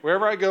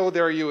 Wherever I go,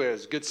 there you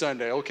is. Good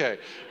Sunday. Okay.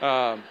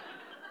 Now,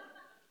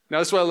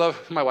 this is what I love.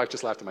 My wife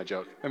just laughed at my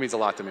joke. That means a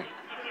lot to me.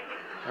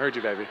 I heard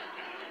you, baby.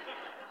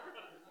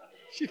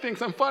 She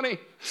thinks I'm funny.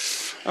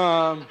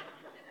 But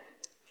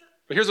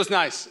here's what's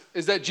nice,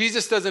 is that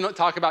Jesus doesn't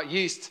talk about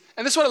yeast.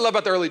 And this is what I love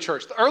about the early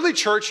church. The early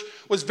church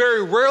was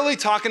very rarely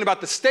talking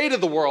about the state of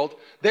the world.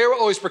 They were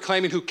always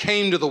proclaiming who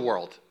came to the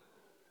world.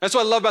 That's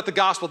what I love about the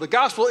gospel. The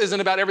gospel isn't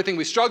about everything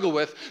we struggle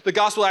with. The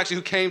gospel actually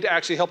who came to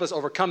actually help us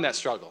overcome that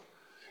struggle.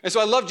 And so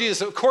I love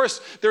Jesus. Of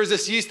course, there's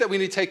this yeast that we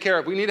need to take care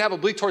of. We need to have a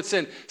belief towards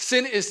sin.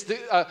 Sin is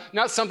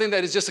not something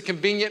that is just a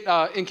convenient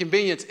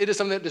inconvenience. It is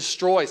something that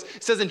destroys.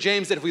 It says in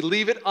James that if we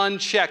leave it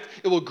unchecked,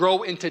 it will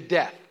grow into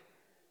death.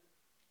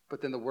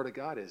 But then the word of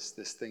God is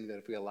this thing that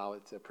if we allow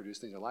it to produce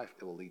things in life,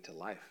 it will lead to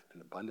life,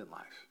 an abundant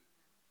life.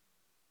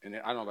 And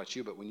I don't know about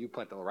you, but when you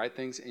plant the right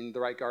things in the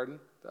right garden,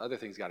 the other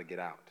things got to get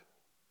out.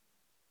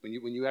 When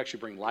you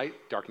actually bring light,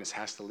 darkness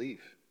has to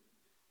leave.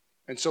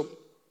 And so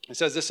it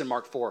says this in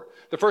Mark 4.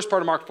 The first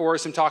part of Mark 4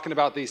 is him talking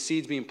about these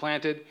seeds being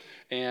planted,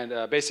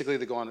 and basically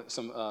they go on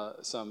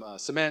some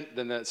cement,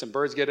 then some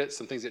birds get it,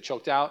 some things get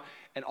choked out,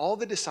 and all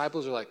the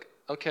disciples are like,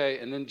 okay,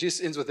 and then Jesus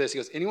ends with this. He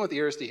goes, anyone with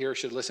ears to hear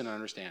should listen and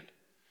understand.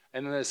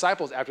 And then the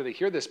disciples, after they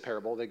hear this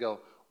parable, they go,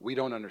 we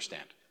don't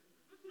understand.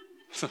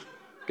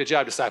 Good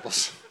job,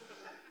 disciples.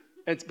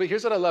 But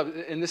here's what I love,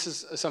 and this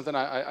is something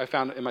I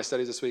found in my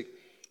studies this week.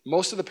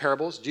 Most of the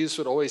parables, Jesus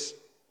would always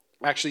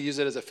actually use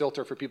it as a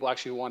filter for people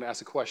actually who want to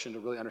ask a question to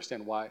really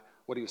understand what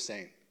he was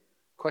saying.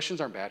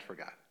 Questions aren't bad for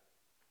God.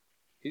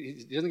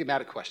 He doesn't get mad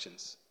at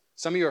questions.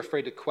 Some of you are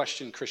afraid to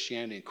question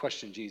Christianity and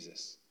question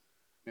Jesus.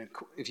 Man,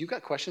 if you've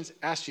got questions,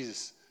 ask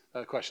Jesus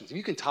questions. If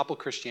you can topple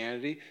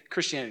Christianity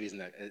isn't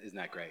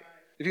that great.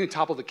 If you can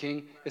topple the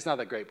king, it's not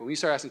that great. But when you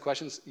start asking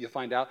questions, you'll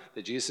find out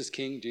that Jesus is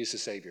king, Jesus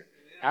is Savior.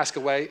 Ask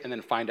away and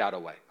then find out a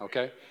way,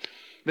 okay?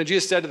 Then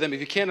Jesus said to them, if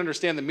you can't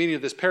understand the meaning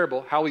of this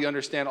parable, how will you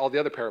understand all the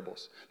other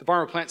parables? The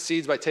farmer plants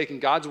seeds by taking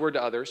God's word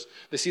to others.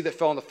 The seed that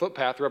fell on the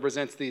footpath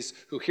represents these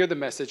who hear the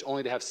message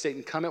only to have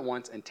Satan come at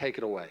once and take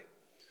it away.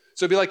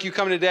 So it'd be like you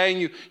coming today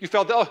and you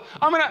felt,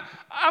 I'm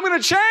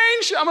gonna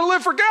change, I'm gonna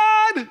live for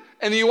God. And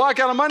then you walk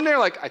out on Monday, you're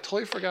like, I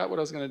totally forgot what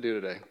I was gonna do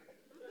today.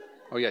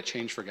 Oh yeah,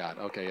 change for God.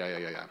 Okay,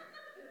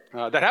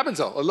 yeah. That happens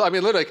though. I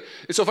mean, literally,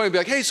 it's so funny to be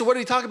like, hey, so what did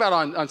he talk about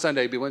on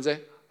Sunday? It'd be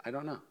Wednesday? I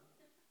don't know.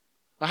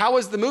 Well, how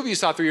was the movie you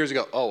saw 3 years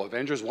ago? Oh,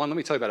 Avengers 1? Let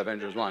me tell you about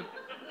Avengers 1.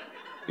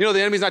 You know,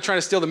 the enemy's not trying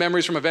to steal the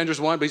memories from Avengers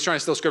 1, but he's trying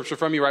to steal scripture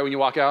from you right when you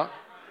walk out.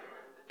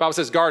 The Bible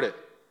says guard it.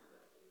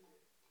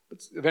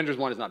 Avengers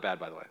 1 is not bad,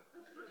 by the way.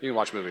 You can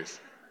watch movies.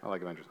 I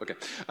like Avengers. Okay.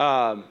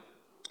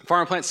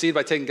 Farmer plants seed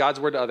by taking God's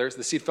word to others.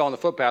 The seed fell on the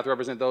footpath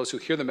represent those who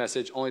hear the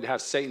message only to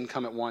have Satan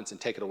come at once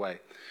and take it away.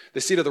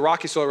 The seed of the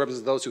rocky soil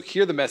represents those who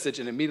hear the message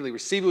and immediately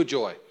receive it with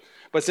joy.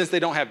 But since they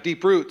don't have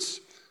deep roots,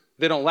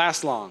 they don't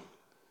last long.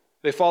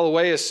 They fall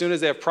away as soon as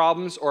they have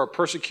problems or are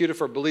persecuted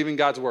for believing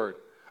God's word.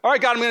 All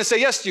right, God, I'm going to say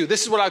yes to you.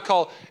 This is what I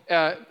call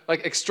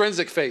like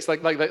extrinsic faith.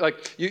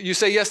 Like you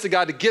say yes to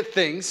God to get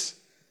things.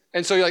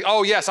 And so you're like,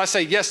 oh, yes, I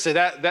say yes to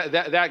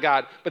that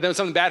God. But then when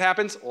something bad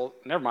happens, well,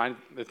 never mind.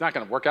 It's not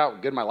going to work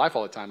out good in my life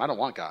all the time. I don't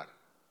want God.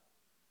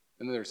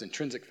 And then there's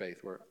intrinsic faith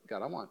where,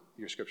 God, I want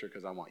your scripture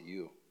because I want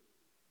you.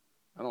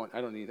 I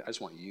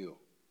just want you.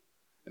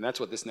 And that's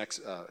what this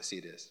next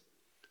seed is.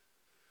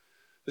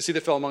 The seed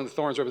that fell among the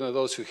thorns represent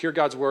those who hear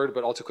God's word,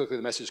 but all too quickly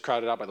the message is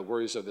crowded out by the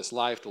worries of this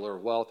life, the lure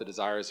of wealth, the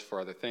desires for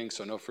other things,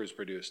 so no fruit is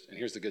produced. And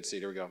here's the good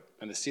seed. Here we go.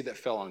 And the seed that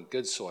fell on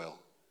good soil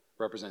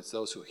represents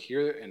those who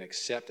hear and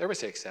accept. Everybody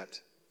say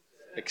accept.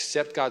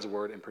 Accept God's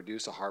word and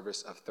produce a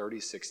harvest of 30,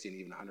 60, and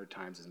even 100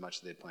 times as much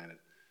as they'd planted.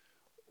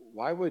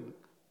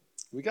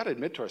 We got to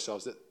admit to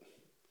ourselves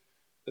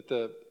that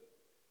the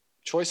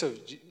choice of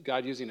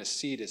God using a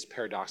seed is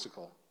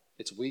paradoxical.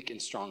 It's weak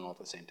and strong all at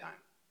the same time.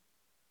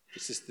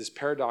 It's just this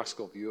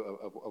paradoxical view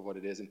of what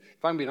it is. And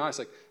if I'm being honest,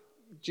 like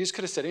Jesus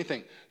could have said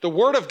anything. The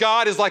word of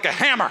God is like a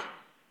hammer.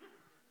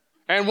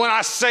 And when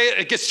I say it,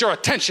 it gets your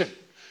attention.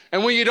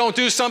 And when you don't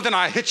do something,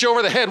 I hit you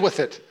over the head with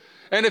it.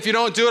 And if you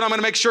don't do it, I'm going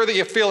to make sure that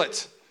you feel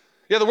it.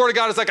 Yeah, the word of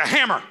God is like a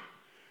hammer.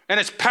 And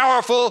it's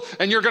powerful.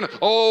 And you're going to,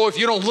 if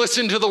you don't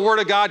listen to the word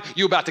of God,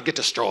 you're about to get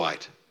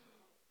destroyed.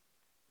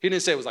 He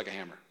didn't say it was like a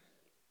hammer.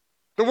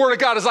 The word of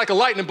God is like a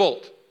lightning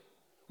bolt.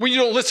 When you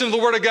don't listen to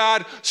the word of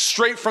God,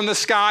 straight from the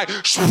sky,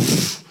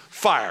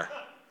 fire,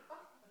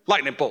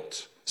 lightning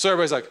bolts. So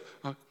everybody's like,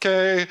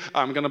 okay,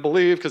 I'm going to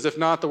believe, because if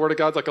not, the word of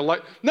God's like a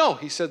light. No,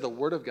 he said the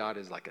word of God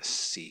is like a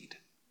seed.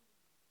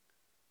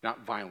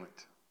 Not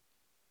violent,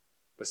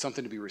 but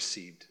something to be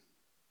received.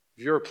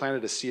 If you ever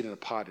planted a seed in a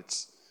pot,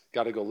 it's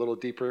got to go a little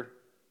deeper.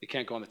 You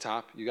can't go on the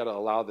top. You got to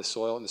allow the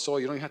soil. And the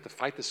soil, you don't even have to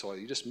fight the soil.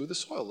 You just move the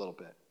soil a little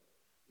bit.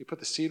 You put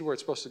the seed where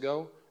it's supposed to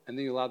go, and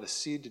then you allow the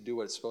seed to do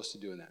what it's supposed to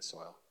do in that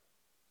soil.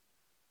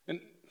 And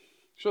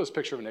show this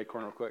picture of an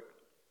acorn real quick.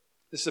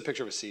 This is a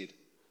picture of a seed.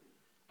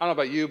 I don't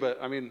know about you, but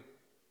I mean,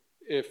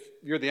 if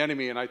you're the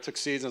enemy and I took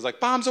seeds and I was like,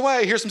 bombs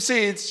away, here's some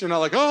seeds. You're not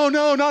like, oh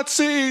no, not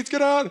seeds,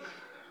 get out.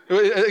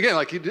 Again,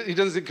 like he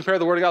doesn't compare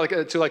the word of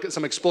God to like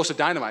some explosive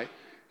dynamite.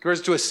 He compares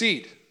it to a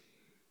seed.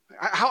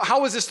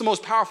 How is this the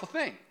most powerful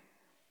thing?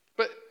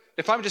 But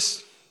if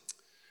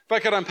I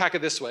could unpack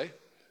it this way,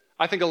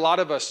 I think a lot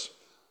of us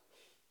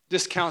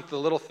discount the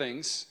little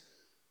things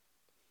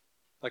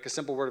like a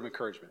simple word of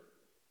encouragement.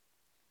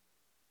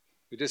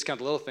 We discount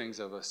the little things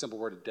of a simple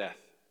word of death.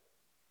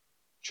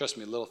 Trust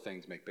me, little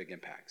things make big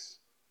impacts.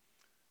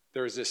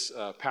 There was this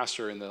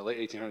pastor in the late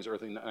 1800s,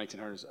 early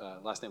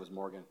 1900s, last name was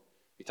Morgan.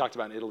 He talked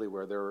about in Italy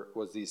where there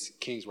was these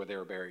kings where they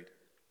were buried.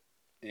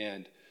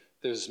 And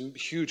there's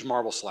huge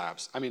marble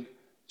slabs. I mean,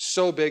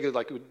 so big it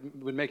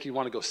would make you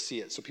want to go see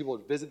it. So people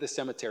would visit the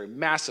cemetery,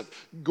 massive,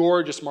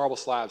 gorgeous marble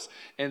slabs.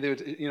 And they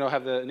would,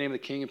 have the name of the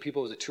king, and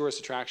people, it was a tourist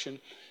attraction.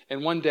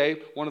 And one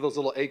day, one of those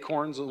little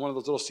acorns, one of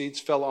those little seeds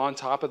fell on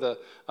top of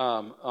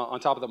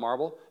the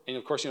marble. And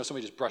of course,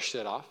 somebody just brushed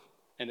it off,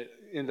 and it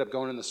ended up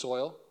going in the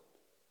soil.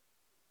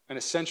 And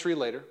a century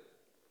later,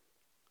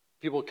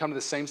 people would come to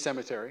the same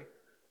cemetery,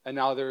 and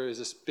now there is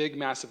this big,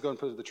 massive, go and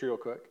put the tree real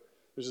quick.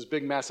 There's this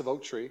big, massive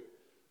oak tree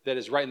that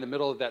is right in the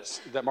middle of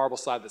that marble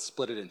slab that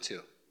split it in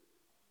two.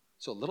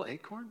 So a little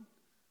acorn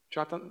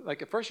dropped on,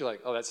 at first you're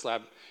like, oh, that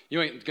slab,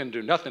 you ain't going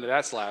to do nothing to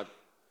that slab.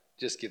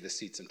 Just give the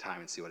seed some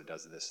time and see what it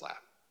does to this slab.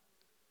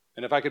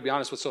 And if I could be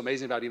honest, what's so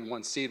amazing about even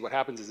one seed, what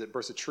happens is it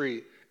bursts a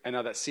tree, and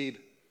now that seed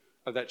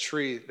of that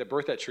tree, that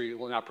birthed that tree,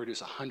 will now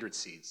produce 100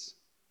 seeds.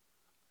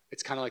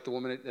 It's kind of like the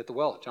woman at the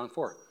well, John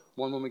 4.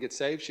 One woman gets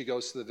saved, she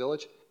goes to the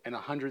village, and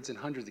hundreds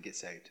get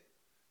saved.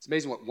 It's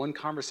amazing what one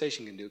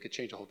conversation can do. It could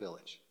change a whole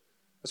village.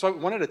 That's why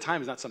one at a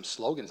time is not some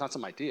slogan. It's not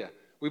some idea.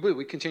 We believe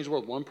we can change the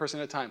world one person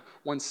at a time,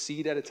 one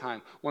seed at a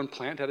time, one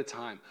plant at a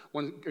time,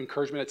 one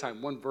encouragement at a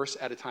time, one verse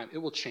at a time. It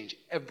will change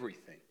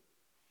everything.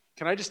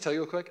 Can I just tell you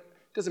real quick?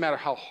 It doesn't matter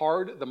how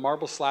hard the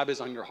marble slab is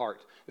on your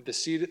heart. If the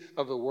seed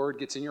of the word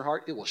gets in your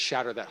heart, it will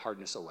shatter that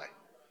hardness away.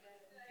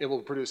 It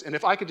will produce. And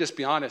if I could just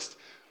be honest,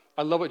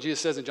 I love what Jesus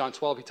says in John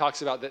 12. He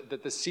talks about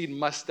that the seed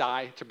must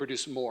die to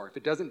produce more. If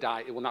it doesn't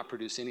die, it will not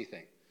produce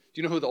anything.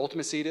 Do you know who the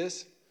ultimate seed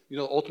is? You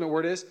know the ultimate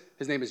word is?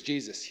 His name is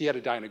Jesus. He had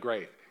to die in a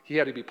grave. He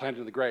had to be planted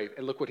in the grave.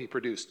 And look what he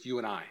produced, you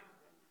and I.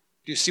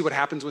 Do you see what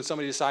happens when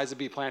somebody decides to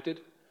be planted?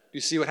 Do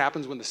you see what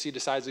happens when the seed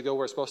decides to go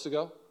where it's supposed to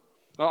go?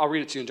 Well, I'll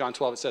read it to you in John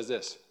 12. It says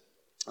this.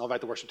 I'll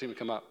invite the worship team to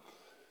come up.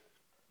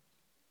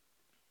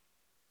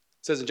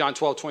 It says in John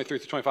 12, 23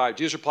 through 25,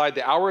 Jesus replied,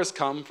 "The hour has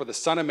come for the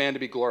Son of Man to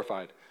be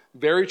glorified.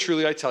 Very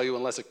truly I tell you,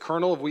 unless a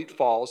kernel of wheat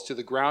falls to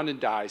the ground and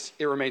dies,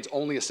 it remains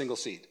only a single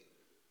seed."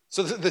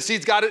 So the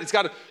seed's it's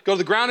got to go to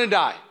the ground and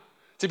die.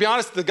 To be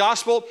honest, the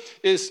gospel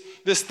is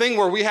this thing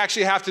where we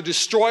actually have to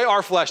destroy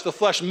our flesh. The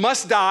flesh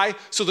must die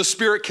so the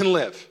spirit can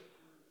live.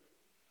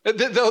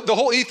 The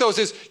whole ethos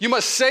is you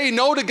must say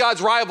no to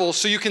God's rivals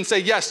so you can say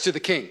yes to the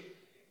king.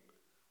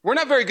 We're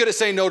not very good at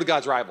saying no to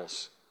God's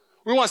rivals.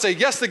 We want to say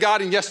yes to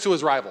God and yes to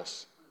his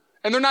rivals.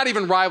 And they're not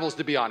even rivals,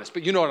 to be honest,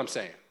 but you know what I'm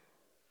saying.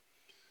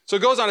 So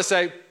it goes on to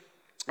say,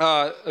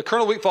 a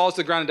kernel of wheat falls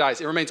to the ground and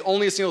dies. It remains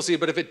only a single seed,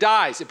 but if it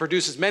dies, it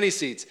produces many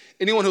seeds.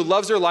 Anyone who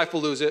loves their life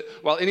will lose it,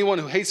 while anyone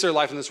who hates their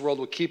life in this world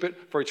will keep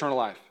it for eternal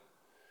life.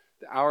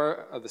 The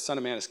hour of the Son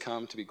of Man has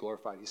come to be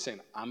glorified. He's saying,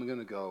 I'm going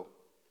to go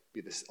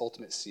be this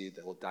ultimate seed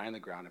that will die in the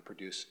ground and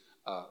produce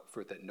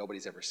fruit that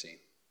nobody's ever seen.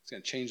 It's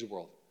going to change the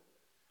world.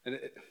 And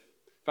if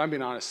I'm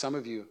being honest, some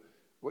of you,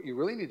 what you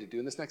really need to do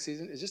in this next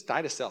season is just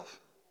die to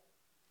self.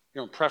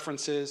 Your own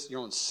preferences,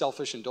 your own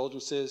selfish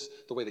indulgences,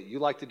 the way that you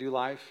like to do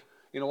life.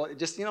 You know what?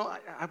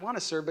 I want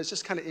to serve, but it's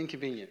just kind of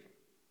inconvenient.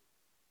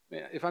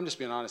 If I'm just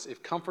being honest,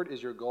 if comfort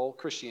is your goal,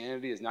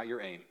 Christianity is not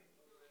your aim.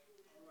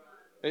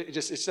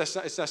 It's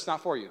just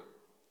not for you.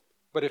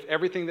 But if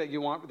everything that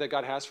you want, that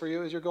God has for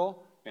you is your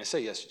goal, man, say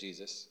yes to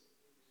Jesus.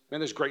 Man,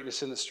 there's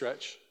greatness in the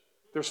stretch.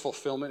 There's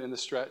fulfillment in the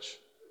stretch.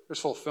 There's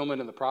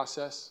fulfillment in the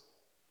process.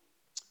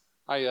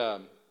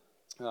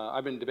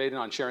 I've been debating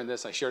on sharing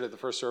this. I shared it at the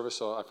first service,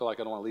 so I feel like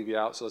I don't want to leave you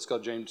out. So let's go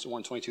to James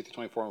 1, 22 through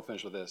 24, and we'll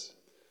finish with this.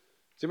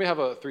 Does anybody have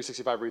a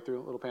 365 read-through,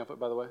 a little pamphlet,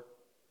 by the way?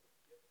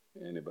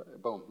 Anybody?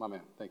 Boom, my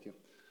man, thank you.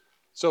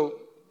 So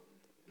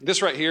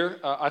this right here,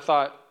 I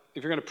thought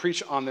if you're going to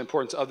preach on the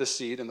importance of the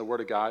seed and the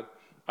Word of God,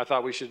 I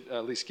thought we should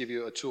at least give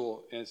you a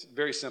tool, and it's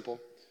very simple.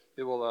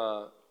 It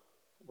will.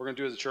 We're going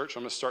to do it as a church.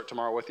 I'm going to start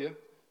tomorrow with you,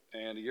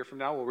 and a year from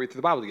now, we'll read through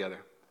the Bible together.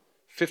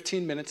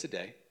 15 minutes a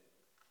day,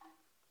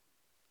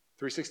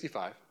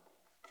 365,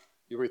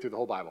 you'll read through the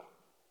whole Bible.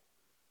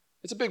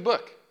 It's a big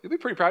book. You'll be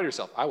pretty proud of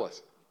yourself. I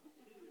was.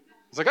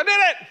 It's like, I did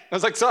it. I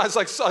was like,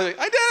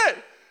 I did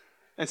it.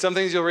 And some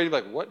things you'll read, you'll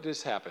be like, what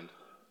just happened?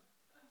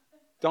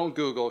 Don't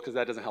Google, because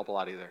that doesn't help a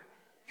lot either.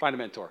 Find a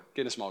mentor.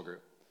 Get in a small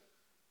group.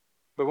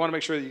 But we want to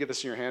make sure that you get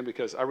this in your hand,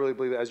 because I really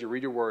believe that as you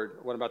read your word,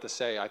 what I'm about to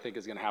say, I think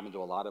is going to happen to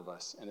a lot of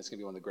us, and it's going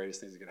to be one of the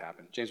greatest things that could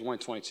happen. James 1,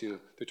 22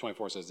 through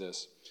 24 says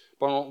this,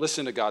 "But don't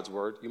listen to God's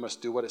word. You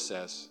must do what it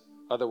says.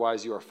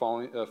 Otherwise, you are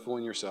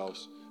fooling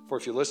yourselves. For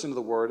if you listen to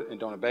the word and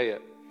don't obey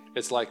it,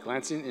 it's like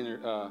glancing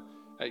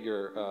at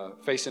your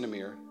face in a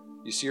mirror.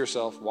 You see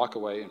yourself, walk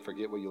away, and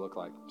forget what you look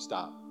like.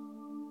 Stop."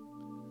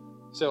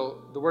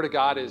 So the word of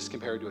God is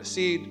compared to a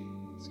seed.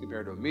 It's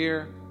compared to a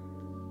mirror.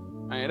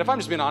 And if I'm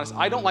just being honest,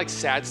 I don't like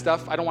sad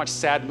stuff. I don't watch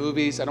sad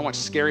movies. I don't watch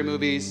scary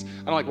movies.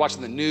 I don't like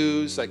watching the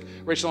news. Like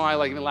Rachel and I,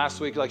 like even last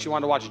week, like she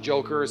wanted to watch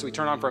Joker, so we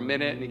turned on for a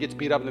minute, and he gets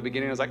beat up in the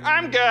beginning. I was like,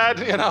 I'm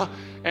good, you know?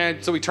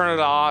 And so we turn it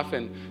off,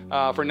 and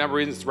for a number of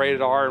reasons, it's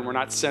rated R, and we're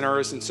not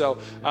sinners, and so,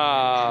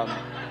 but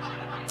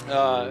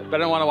I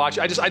don't want to watch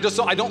it. I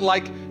don't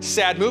like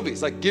sad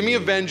movies. Like, give me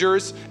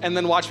Avengers, and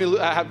then watch me.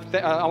 I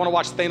want to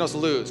watch Thanos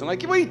lose. I'm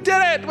like, we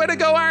did it! Way to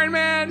go, Iron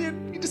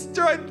Man! You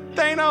destroyed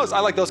Thanos. I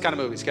like those kind of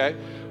movies. Okay.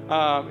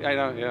 I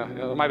know,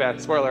 yeah, my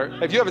bad. Spoiler.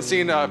 If you haven't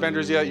seen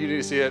Avengers yet, you need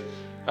to see it.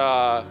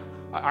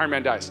 Iron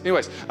Man dies.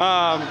 Anyways, you're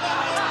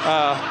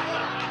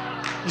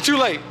too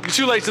late. You're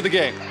too late to the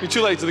game. You're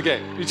too late to the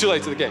game. You're too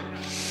late to the game.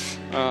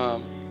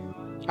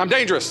 I'm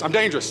dangerous. So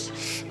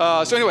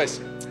anyways,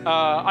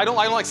 I don't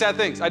like sad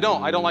things. I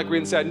don't like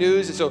reading sad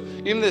news. And so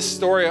even this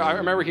story, I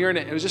remember hearing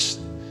it. It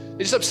just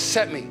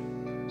upset me.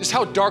 Just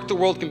how dark the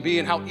world can be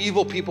and how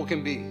evil people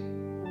can be.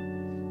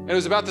 And it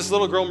was about this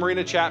little girl,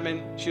 Marina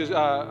Chapman. She was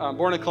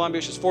born in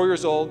Colombia. She was 4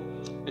 years old,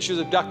 and she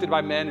was abducted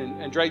by men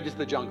and dragged into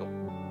the jungle.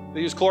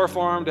 They used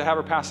chloroform to have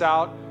her pass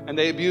out, and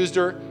they abused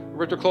her,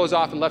 ripped her clothes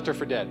off, and left her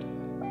for dead.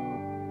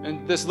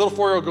 And this little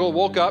 4-year-old girl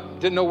woke up,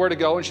 didn't know where to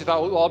go, and she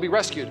thought, well, I'll be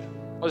rescued.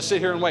 I'll just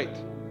sit here and wait.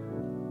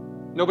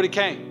 Nobody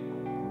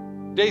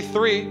came. Day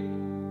 3,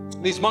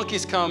 these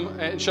monkeys come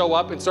and show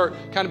up and start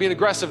kind of being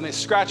aggressive, and they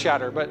scratch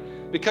at her, but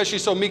because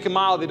she's so meek and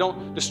mild, they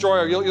don't destroy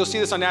her. You'll see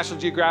this on National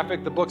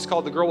Geographic. The book's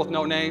called The Girl with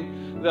No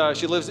Name.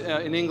 She lives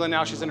in England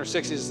now. She's in her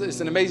 60s. It's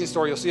an amazing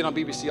story. You'll see it on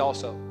BBC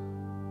also.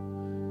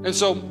 And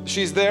so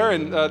she's there,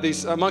 and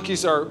these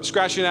monkeys are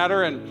scratching at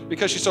her, and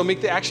because she's so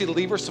meek, they actually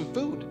leave her some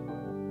food.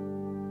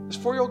 This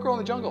 4-year-old girl in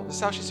the jungle, this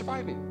is how she's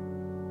surviving.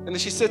 And then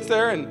she sits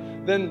there,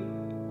 and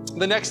then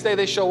the next day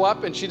they show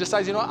up, and she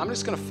decides, you know what, I'm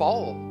just going to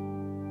follow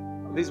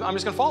these. I'm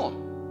just going to follow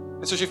them.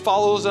 And so she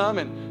follows them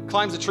and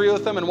climbs a tree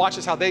with them and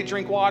watches how they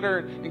drink water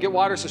and get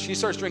water. So she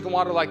starts drinking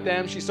water like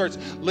them. She starts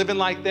living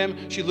like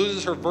them. She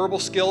loses her verbal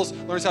skills,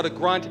 learns how to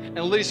grunt, and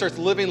literally starts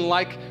living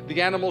like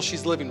the animals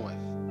she's living with.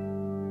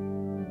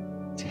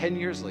 10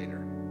 years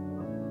later,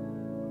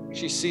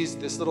 she sees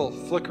this little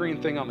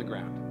flickering thing on the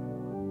ground.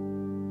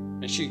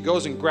 And she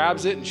goes and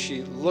grabs it, and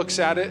she looks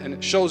at it, and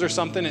it shows her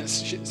something, and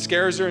it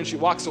scares her, and she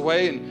walks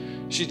away,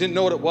 and she didn't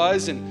know what it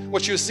was. And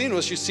what she was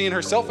seeing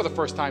herself for the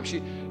first time. She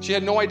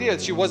had no idea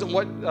that she wasn't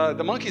what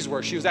the monkeys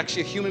were. She was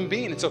actually a human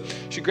being. And so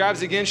she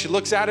grabs it again, she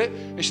looks at it,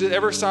 and she said,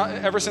 ever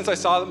since I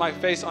saw my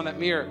face on that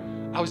mirror,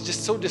 I was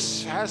just so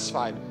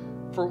dissatisfied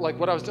for like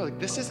what I was doing. Like,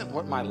 this isn't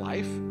what my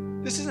life,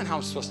 this isn't how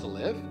I'm supposed to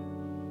live.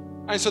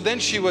 And so then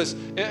she was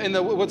in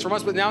the woods for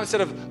months, but now instead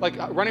of like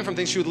running from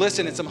things, she would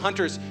listen, and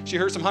she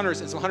heard some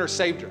hunters, and some hunters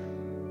saved her.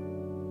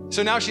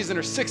 So now she's in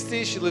her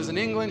 60s, she lives in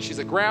England, she's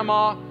a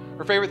grandma.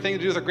 Her favorite thing to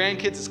do with her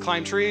grandkids is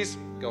climb trees.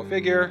 Go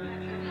figure.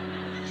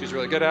 She's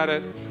really good at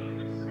it.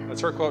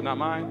 That's her quote, not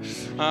mine.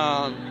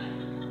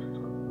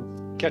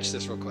 Catch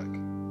this real quick.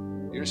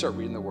 You're gonna start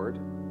reading the word.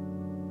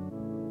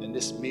 In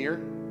this mirror,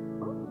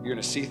 you're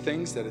gonna see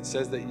things that it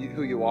says that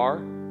who you are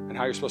and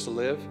how you're supposed to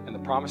live and the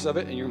promise of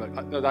it, and you're like,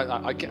 no,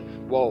 I can't.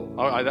 Whoa,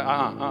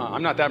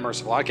 I'm not that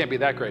merciful. I can't be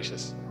that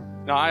gracious.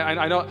 No,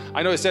 I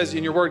know it says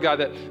in your word, God,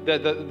 that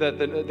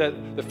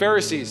the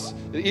Pharisees,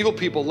 the evil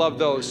people, love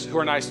those who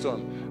are nice to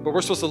them. But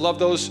we're supposed to love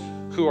those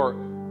who are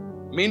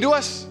mean to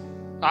us?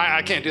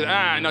 I can't do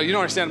that. No, you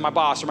don't understand my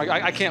boss. Or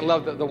I can't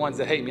love the ones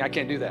that hate me. I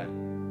can't do that.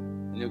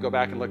 And you'll go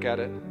back and look at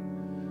it.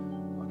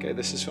 Okay,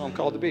 this is who I'm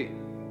called to be.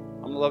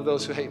 I'm going to love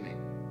those who hate me.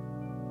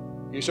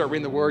 And you start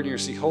reading the word, and you're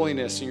going to see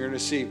holiness, and you're going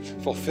to see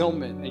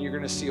fulfillment, and you're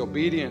going to see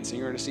obedience, and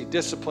you're going to see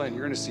discipline,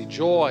 you're going to see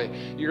joy,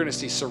 you're going to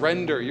see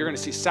surrender, you're going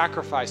to see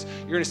sacrifice,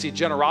 you're going to see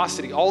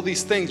generosity, all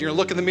these things. You're going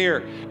to look in the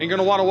mirror, and you're going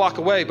to want to walk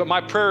away. But my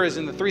prayer is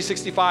in the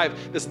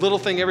 365, this little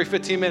thing every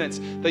 15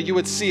 minutes, that you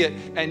would see it,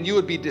 and you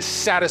would be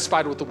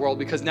dissatisfied with the world,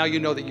 because now you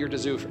know that you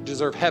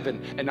deserve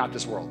heaven and not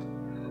this world.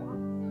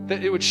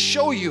 That it would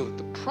show you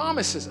the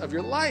promises of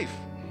your life.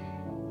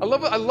 I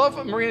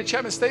love Marina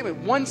Chapman's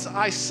statement. Once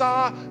I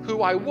saw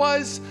who I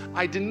was,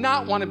 I did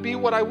not want to be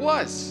what I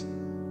was.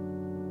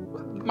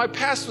 My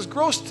past was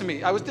gross to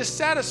me. I was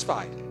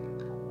dissatisfied.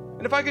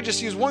 And if I could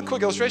just use one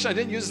quick illustration, I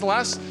didn't use this in the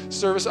last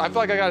service. I feel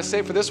like I got to say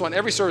it for this one.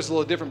 Every service is a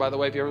little different, by the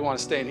way. If you ever want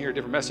to stay and hear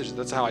different messages,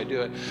 that's how I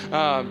do it.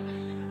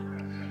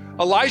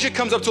 Elijah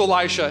comes up to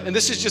Elisha, and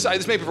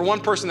this may be for one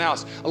person in the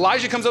house.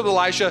 Elijah comes up to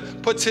Elisha,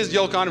 puts his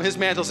yoke on him, his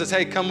mantle, says,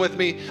 hey, come with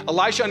me.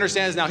 Elisha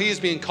understands now he is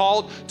being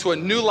called to a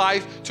new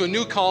life, to a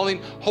new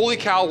calling. Holy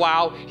cow,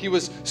 wow. He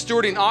was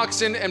stewarding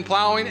oxen and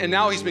plowing, and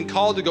now he's been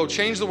called to go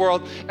change the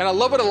world. And I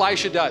love what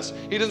Elisha does.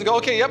 He doesn't go,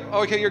 okay,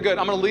 you're good.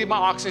 I'm going to leave my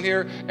oxen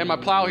here and my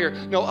plow here.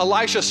 No,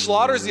 Elisha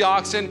slaughters the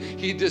oxen.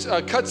 He just,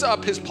 cuts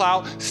up his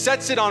plow,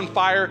 sets it on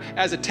fire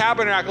as a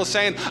tabernacle,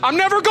 saying, I'm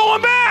never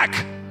going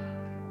back.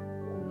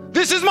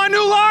 This is my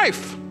new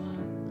life.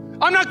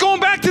 I'm not going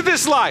back to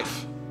this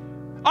life.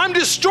 I'm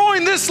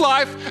destroying this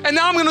life, and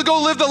now I'm going to go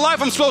live the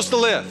life I'm supposed to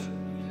live.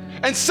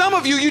 And some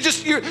of you,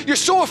 you're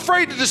so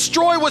afraid to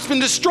destroy what's been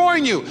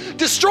destroying you.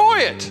 Destroy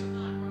it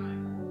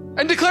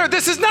and declare,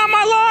 this is not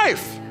my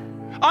life.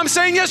 I'm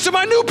saying yes to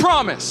my new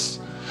promise.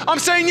 I'm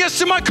saying yes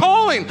to my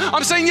calling.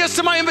 I'm saying yes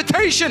to my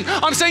invitation.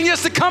 I'm saying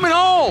yes to coming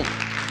home.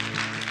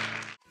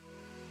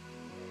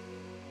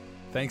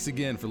 Thanks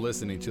again for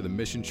listening to the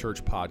Mission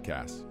Church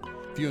podcast.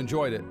 If you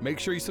enjoyed it, make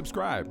sure you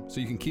subscribe so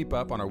you can keep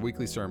up on our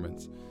weekly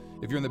sermons.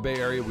 If you're in the Bay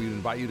Area, we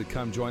invite you to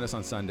come join us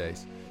on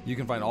Sundays. You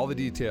can find all the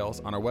details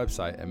on our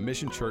website at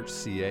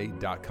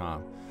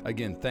missionchurchca.com.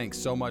 Again, thanks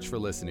so much for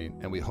listening,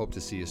 and we hope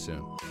to see you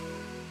soon.